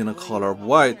nose is in a color of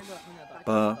white.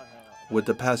 But with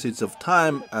the passage of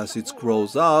time, as it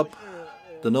grows up,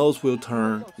 the nose will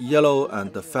turn yellow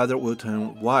and the feather will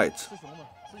turn white.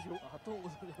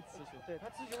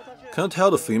 Can you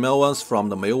tell the female ones from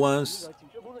the male ones?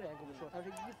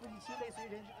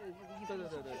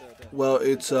 Well,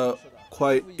 it's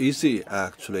quite easy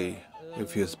actually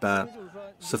if you spend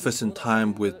sufficient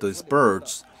time with these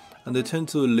birds, and they tend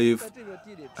to live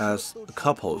as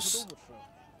couples,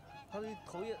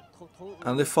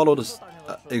 and they follow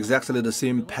exactly the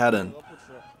same pattern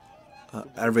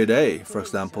every day. For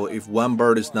example, if one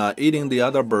bird is not eating, the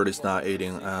other bird is not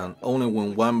eating, and only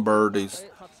when one bird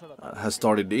has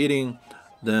started eating,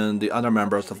 then the other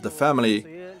members of the family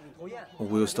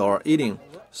will start eating.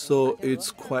 So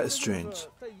it's quite strange.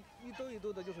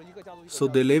 So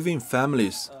they live in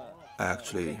families,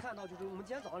 actually.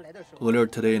 Earlier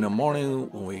today in the morning,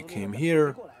 when we came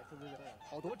here,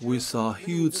 we saw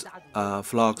huge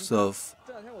flocks of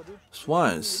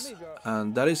swans,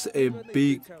 and that is a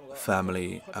big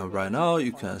family. And right now,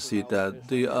 you can see that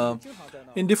they are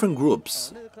in different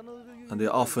groups, and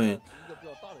they're often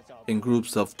in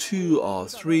groups of 2 or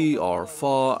 3 or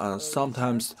 4, and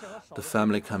sometimes the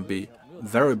family can be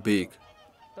very big.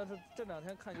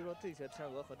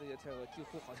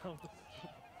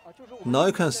 Now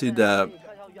you can see that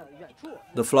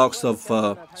the flocks of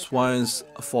swans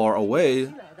far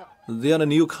away, they are the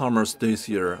newcomers this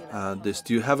year, and they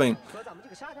still haven't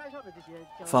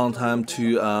found time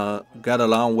to get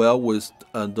along well with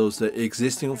those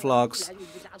existing flocks.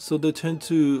 So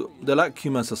they like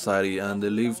human society, and they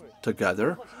live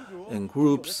together in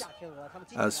groups,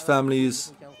 as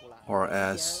families, or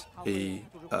as a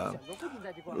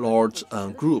large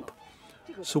group.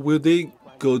 So will they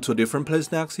go to a different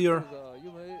place next year?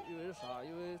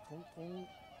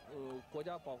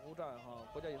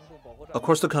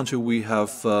 Across the country, we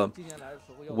have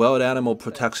wild animal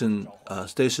protection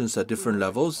stations at different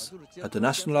levels, at the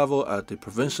national level, at the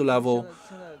provincial level.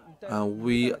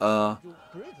 We are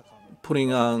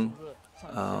putting on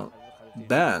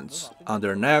bands on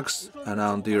their necks and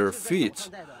on their feet.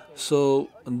 So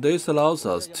this allows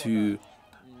us to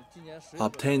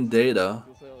obtain data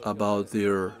about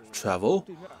their travel.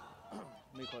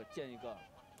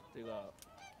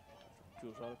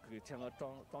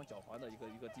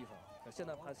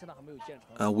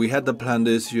 We had the plan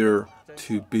this year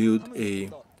to build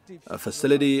a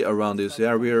facility around this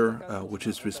area, which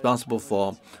is responsible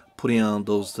for putting on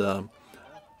those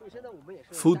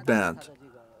food band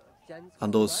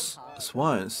on those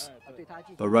swans.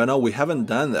 But right now we haven't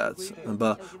done that.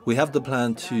 But we have the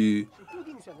plan to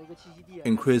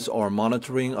increase our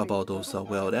monitoring about those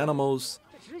wild animals.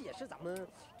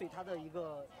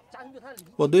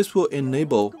 Well, this will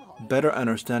enable better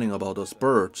understanding about those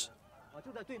birds.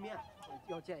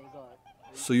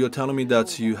 So you're telling me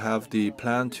that you have the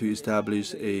plan to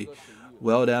establish a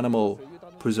wild animal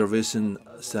preservation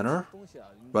center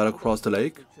right across the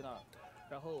lake?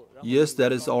 Yes,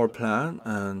 that is our plan,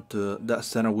 and that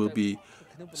center will be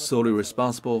solely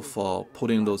responsible for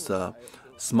putting those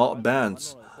small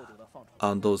bands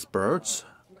on those birds.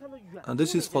 And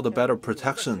this is for the better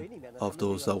protection of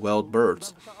those wild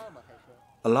birds.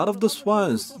 A lot of the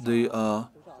swans, they are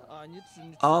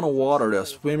on the water, they're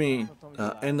swimming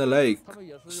in the lake.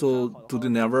 So do they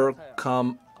never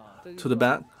come to the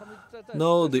bank?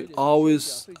 No, they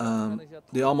always,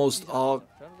 they almost all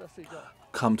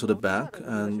come to the bank.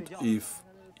 And if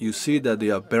you see that they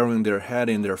are burying their head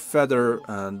in their feather,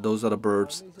 and those are the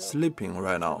birds sleeping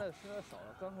right now.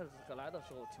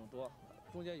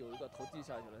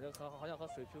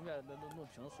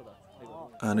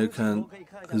 And you can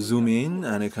zoom in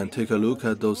and you can take a look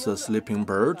at those sleeping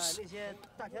birds.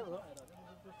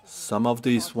 Some of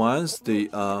these ones, they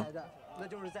are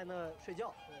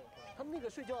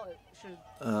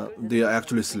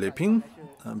actually sleeping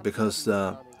because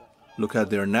look at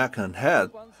their neck and head,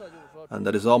 and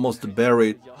that is almost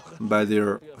buried by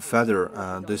their feather.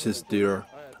 This is their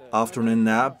afternoon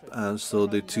nap, and so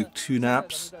they took 2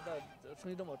 naps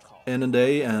in the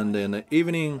day, and in the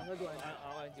evening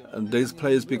this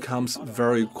place becomes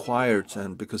very quiet,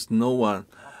 and because no one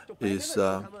is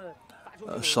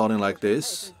shouting like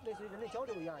this.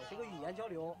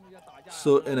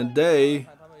 So in a day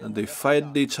they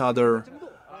fight each other,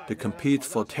 they compete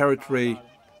for territory,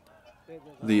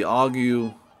 they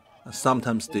argue,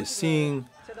 sometimes they sing,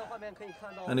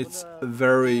 and it's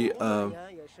very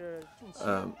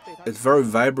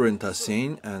vibrant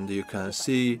scene, and you can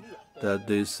see that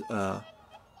these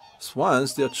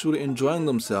swans, they are truly enjoying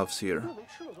themselves here.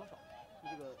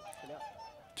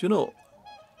 Do you know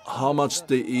how much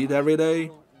they eat every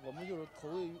day?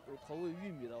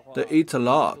 They eat a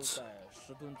lot.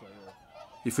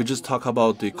 If you just talk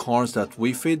about the corns that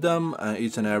we feed them,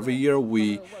 each and every year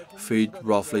we feed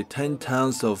roughly 10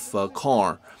 tons of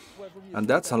corn, and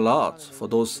that's a lot for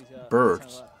those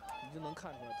birds.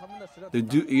 They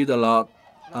do eat a lot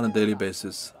on a daily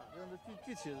basis.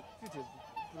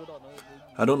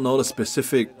 I don't know the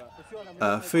specific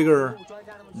figure,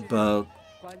 but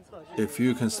if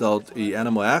you consult the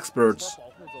animal experts,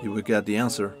 you will get the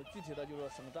answer.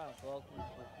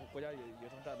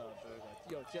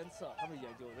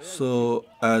 So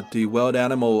at the wild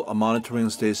animal monitoring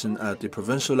station at the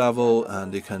provincial level,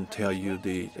 and they can tell you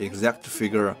the exact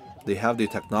figure. They have the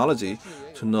technology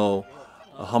to know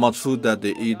how much food that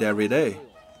they eat every day.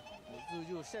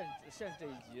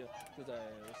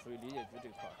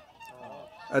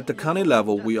 At the county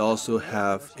level, we also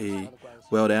have a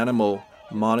wild animal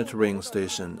monitoring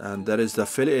station, and that is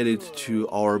affiliated to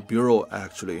our bureau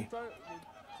actually.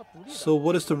 So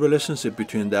what is the relationship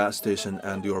between that station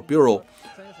and your bureau?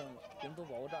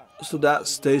 So that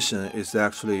station is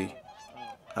actually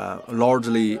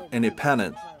largely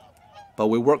independent, but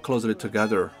we work closely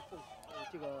together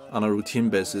on a routine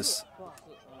basis.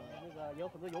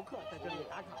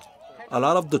 A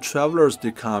lot of the travelers,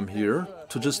 they come here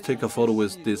to just take a photo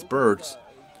with these birds.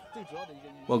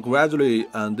 Well, gradually,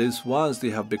 these ones, they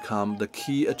have become the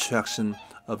key attraction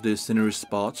of this scenery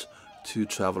spot to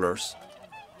travelers.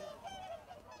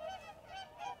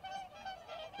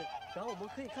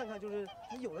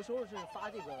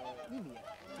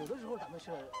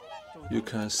 You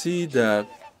can see that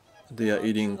they are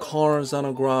eating corns on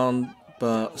the ground,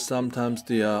 but sometimes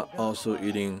they are also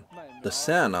eating the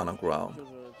sand on the ground.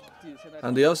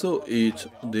 And they also eat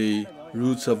the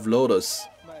roots of lotus.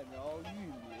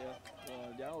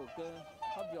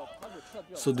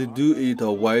 So they do eat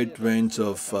a wide range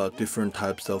of different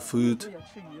types of food.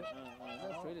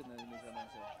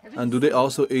 And do they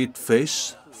also eat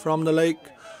fish from the lake?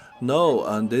 No,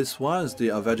 and these ones, they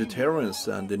are vegetarians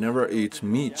and they never eat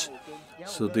meat.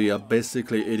 So they are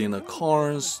basically eating the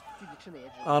corns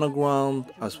on the ground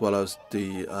as well as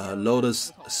the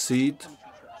lotus seed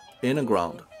in the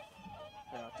ground.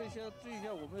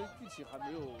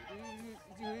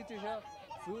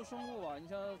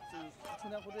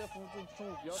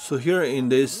 So here in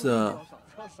this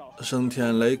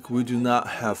Shengtian Lake, we do not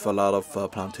have a lot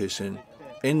of plantation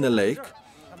in the lake.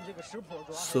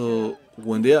 So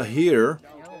when they are here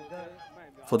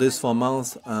for these 4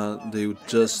 months, they would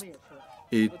just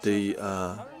eat the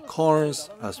corns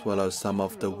as well as some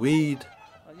of the wheat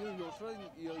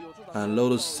and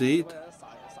lotus seed.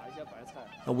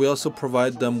 And we also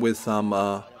provide them with some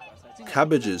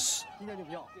cabbages.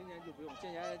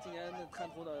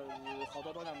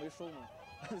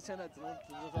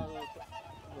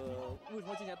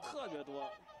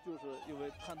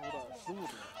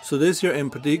 So this year in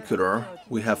particular,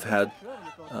 we have had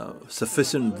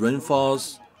sufficient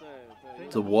rainfalls.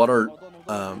 The water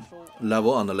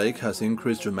level on the lake has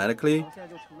increased dramatically.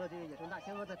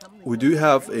 We do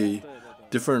have a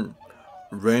different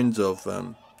range of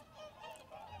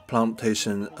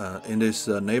plantation in this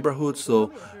neighborhood,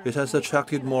 so it has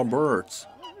attracted more birds.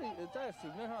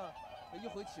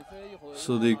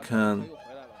 So they can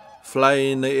fly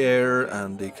in the air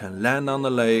and they can land on the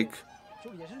lake.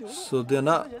 So they're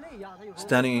not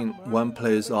standing in one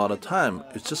place all the time.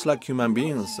 It's just like human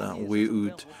beings. We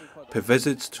would pay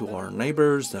visits to our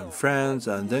neighbors and friends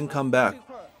and then come back.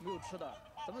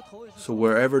 So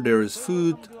wherever there is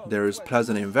food, there is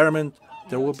pleasant environment,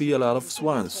 there will be a lot of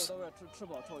swans.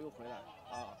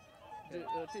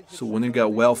 So when they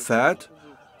get well fed,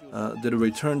 they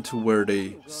return to where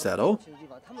they settle.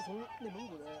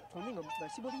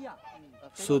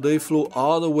 So they flew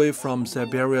all the way from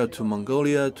Siberia to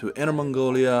Mongolia, to Inner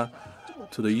Mongolia,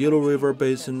 to the Yellow River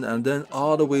Basin, and then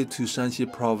all the way to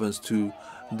Shanxi province, to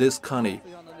this county.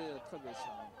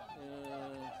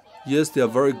 Yes, they are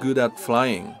very good at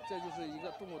flying.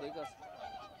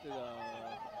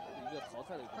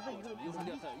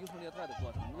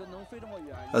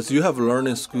 As you have learned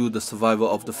in school, the survival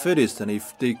of the fittest, and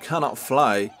if they cannot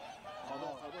fly,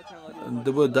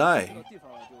 they will die.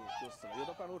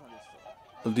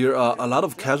 There are a lot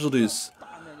of casualties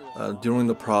during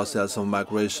the process of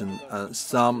migration, and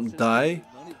some die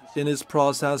in this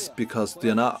process because they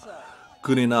are not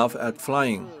good enough at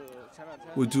flying.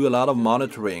 We do a lot of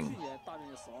monitoring.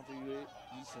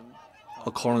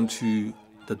 According to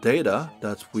the data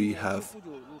that we have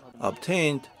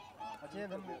obtained,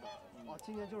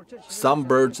 some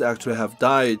birds actually have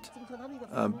died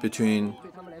between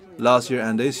last year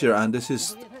and this year, and this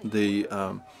is the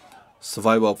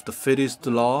survival of the fittest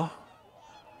law.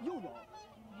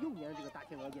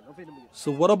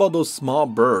 So what about those small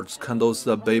birds? Can those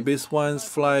baby swans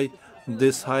fly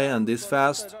this high and this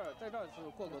fast?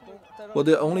 Well,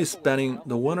 they're only spending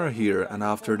the winter here, and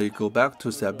after they go back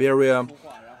to Siberia,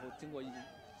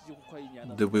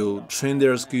 they will train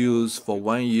their skills for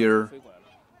 1 year.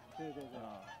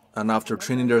 And after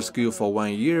training their skill for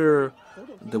 1 year,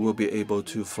 they will be able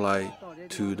to fly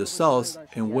to the south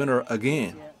in winter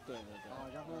again.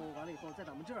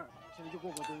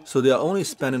 So they are only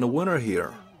spending the winter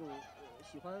here.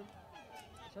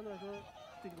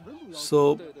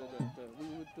 So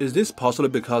is this possibly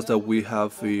because that we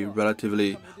have a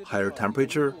relatively higher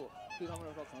temperature?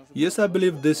 Yes, I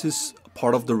believe this is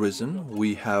part of the reason.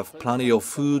 We have plenty of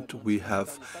food, we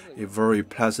have a very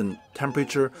pleasant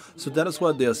temperature, so that is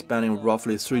why they are spending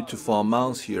roughly 3 to 4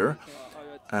 months here.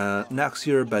 Next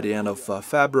year, by the end of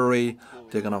February,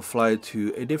 they're gonna fly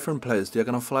to a different place. They're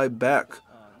gonna fly back.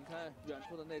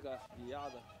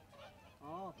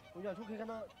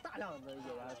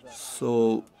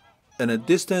 So in a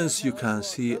distance, you can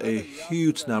see a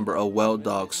huge number of wild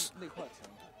dogs.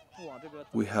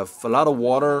 We have a lot of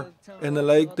water in the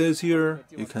lake this year.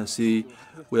 You can see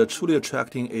we are truly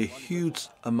attracting a huge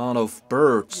amount of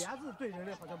birds.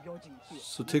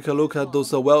 So take a look at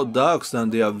those wild ducks,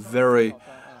 and they are very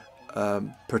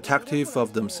protective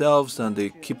of themselves, and they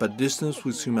keep a distance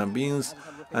with human beings.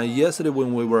 And yesterday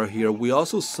when we were here, we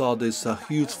also saw these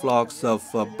huge flocks of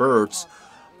birds.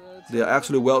 They are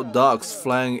actually wild ducks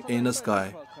flying in the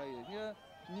sky.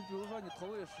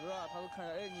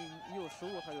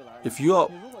 If you are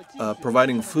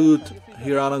providing food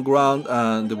here on the ground,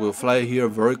 and they will fly here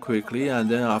very quickly, and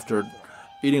then after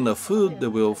eating the food, they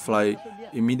will fly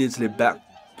immediately back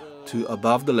to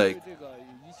above the lake.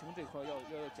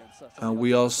 And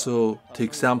we also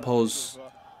take samples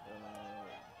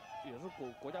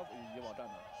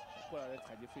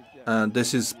And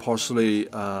this is partially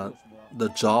the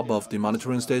job of the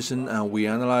monitoring station, and we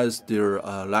analyze their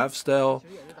lifestyle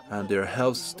and their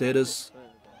health status.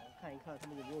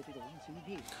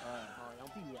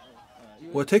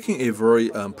 We're taking a very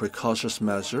precautious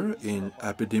measure in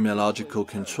epidemiological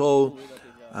control,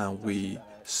 and we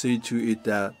see to it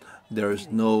that there is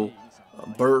no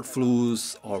bird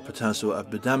flus or potential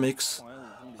epidemics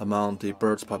among the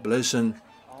birds population.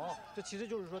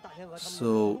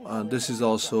 So this is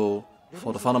also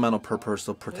for the fundamental purpose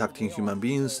of protecting human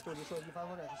beings.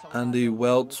 And the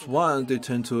wild swans, they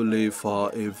tend to live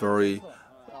for a very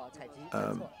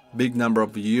big number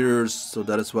of years, so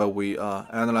that is why we are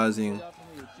analyzing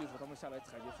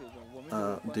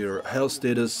their health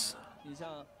status.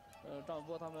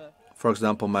 For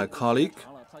example, my colleague,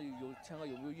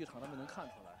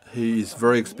 he is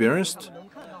very experienced,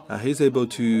 and he's able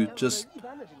to just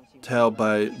tell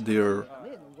by their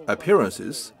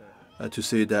appearances to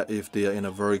see that if they are in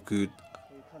a very good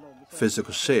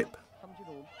physical shape.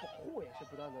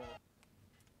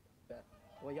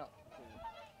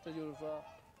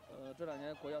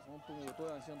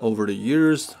 Over the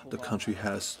years, the country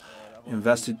has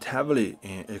invested heavily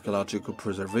in ecological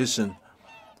preservation.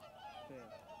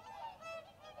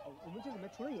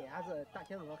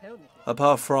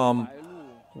 Apart from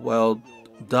wild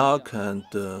duck and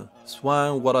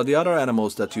swan, what are the other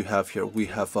animals that you have here? We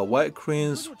have white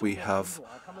cranes, we have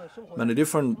many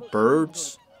different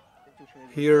birds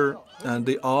here, and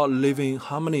they all live in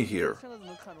harmony here.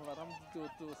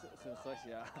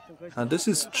 And this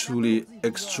is truly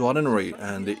extraordinary,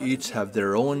 and they each have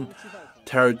their own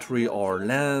territory or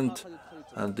land,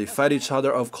 and they fight each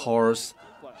other, of course,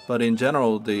 but in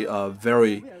general, they are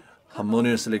very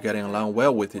harmoniously getting along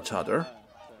well with each other.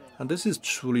 And this is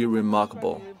truly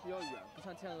remarkable.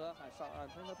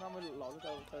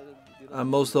 And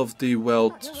most of the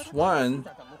wild swan,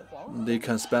 they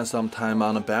can spend some time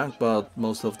on the bank, but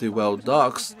most of the wild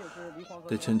ducks,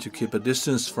 they tend to keep a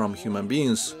distance from human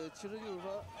beings.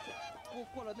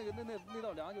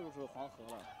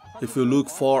 If you look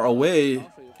far away,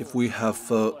 if we have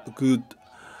good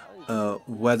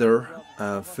weather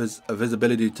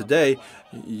visibility today,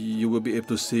 you will be able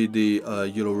to see the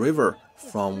Yellow River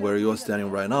from where you are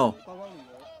standing right now.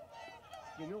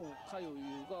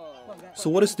 So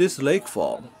what is this lake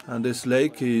for? And this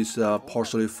lake is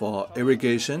partially for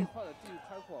irrigation.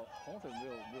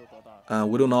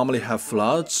 We don't normally have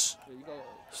floods,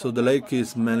 so the lake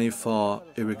is mainly for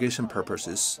irrigation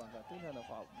purposes.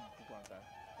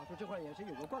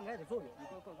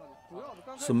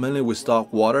 So mainly we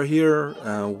stock water here,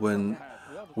 and when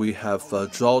we have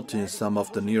drought in some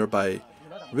of the nearby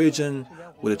region,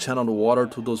 we channel the water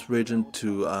to those regions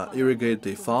to irrigate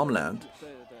the farmland.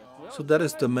 So that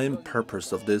is the main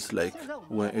purpose of this lake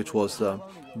when it was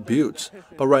built.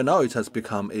 But right now it has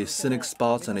become a scenic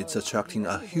spot, and it's attracting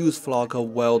a huge flock of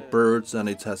wild birds, and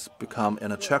it has become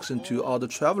an attraction to other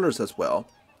travelers as well.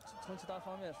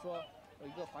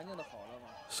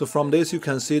 So from this you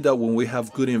can see that when we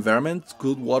have good environment,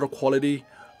 good water quality,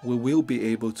 we will be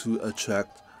able to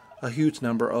attract a huge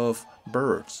number of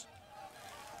birds.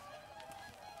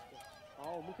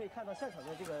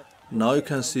 Now you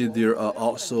can see there are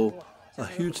also a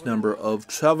huge number of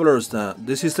travelers.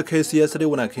 This is the case yesterday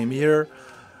when I came here,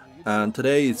 and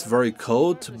today it's very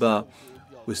cold, but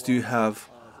we still have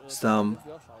some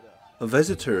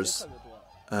visitors.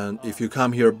 And if you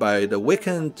come here by the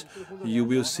weekend, you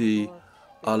will see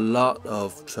a lot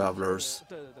of travelers.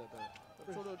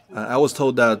 And I was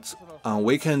told that on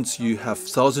weekends you have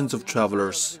thousands of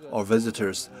travelers or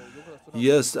visitors.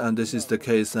 Yes, and this is the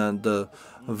case, and the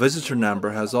visitor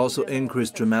number has also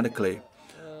increased dramatically.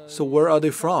 So where are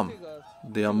they from?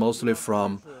 They are mostly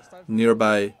from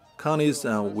nearby counties,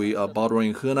 and we are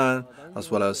bordering Henan as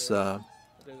well as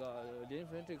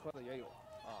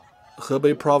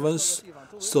Hebei province.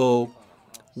 So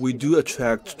we do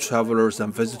attract travelers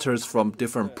and visitors from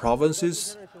different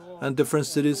provinces and different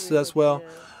cities as well.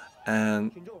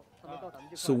 And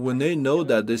so when they know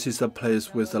that this is a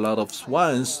place with a lot of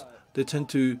swans, they tend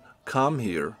to come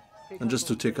here and just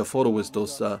to take a photo with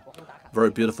those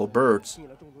very beautiful birds.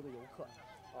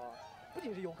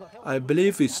 I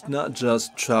believe it's not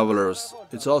just travelers,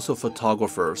 it's also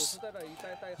photographers.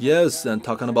 Yes, and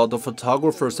talking about the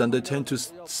photographers, and they tend to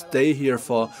stay here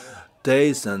for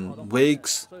days and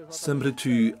weeks simply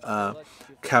to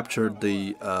capture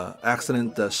the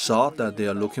excellent shot that they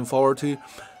are looking forward to.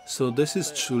 So this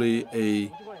is truly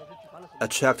a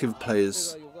attractive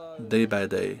place day by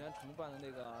day.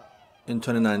 In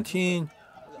 2019,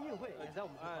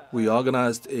 we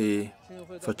organized a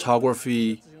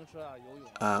photography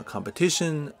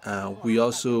competition, and we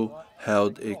also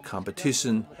held a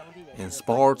competition in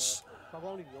sports,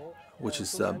 which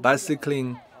is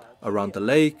bicycling around the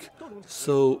lake.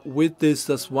 So with these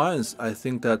swans, I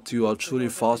think that you are truly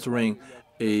fostering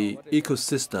a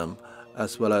ecosystem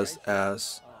as well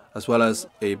as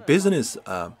a business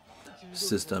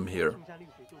system here.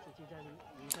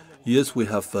 Yes, we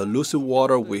have lucid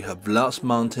water, we have large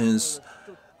mountains,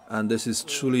 and this is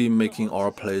truly making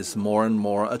our place more and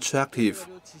more attractive.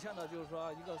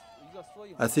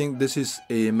 I think this is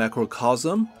a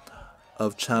macrocosm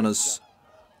of China's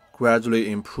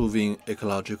gradually improving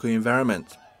ecological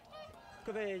environment.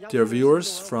 Dear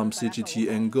viewers from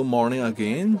CGTN, good morning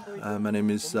again. My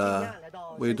name is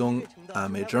Wei Dong.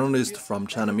 I'm a journalist from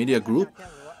China Media Group.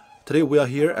 Today we are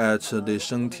here at the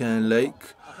Shengtian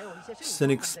Lake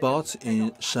scenic spot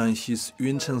in Shanxi's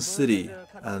Yuncheng City,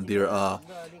 and there are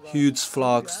huge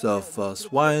flocks of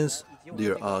swans.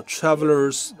 There are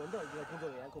travelers,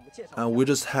 and we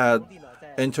just had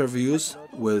interviews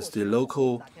with the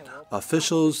local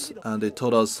officials, and they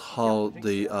told us how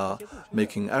they are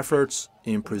making efforts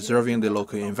in preserving the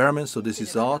local environment. So this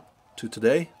is all to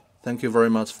today. Thank you very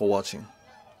much for watching.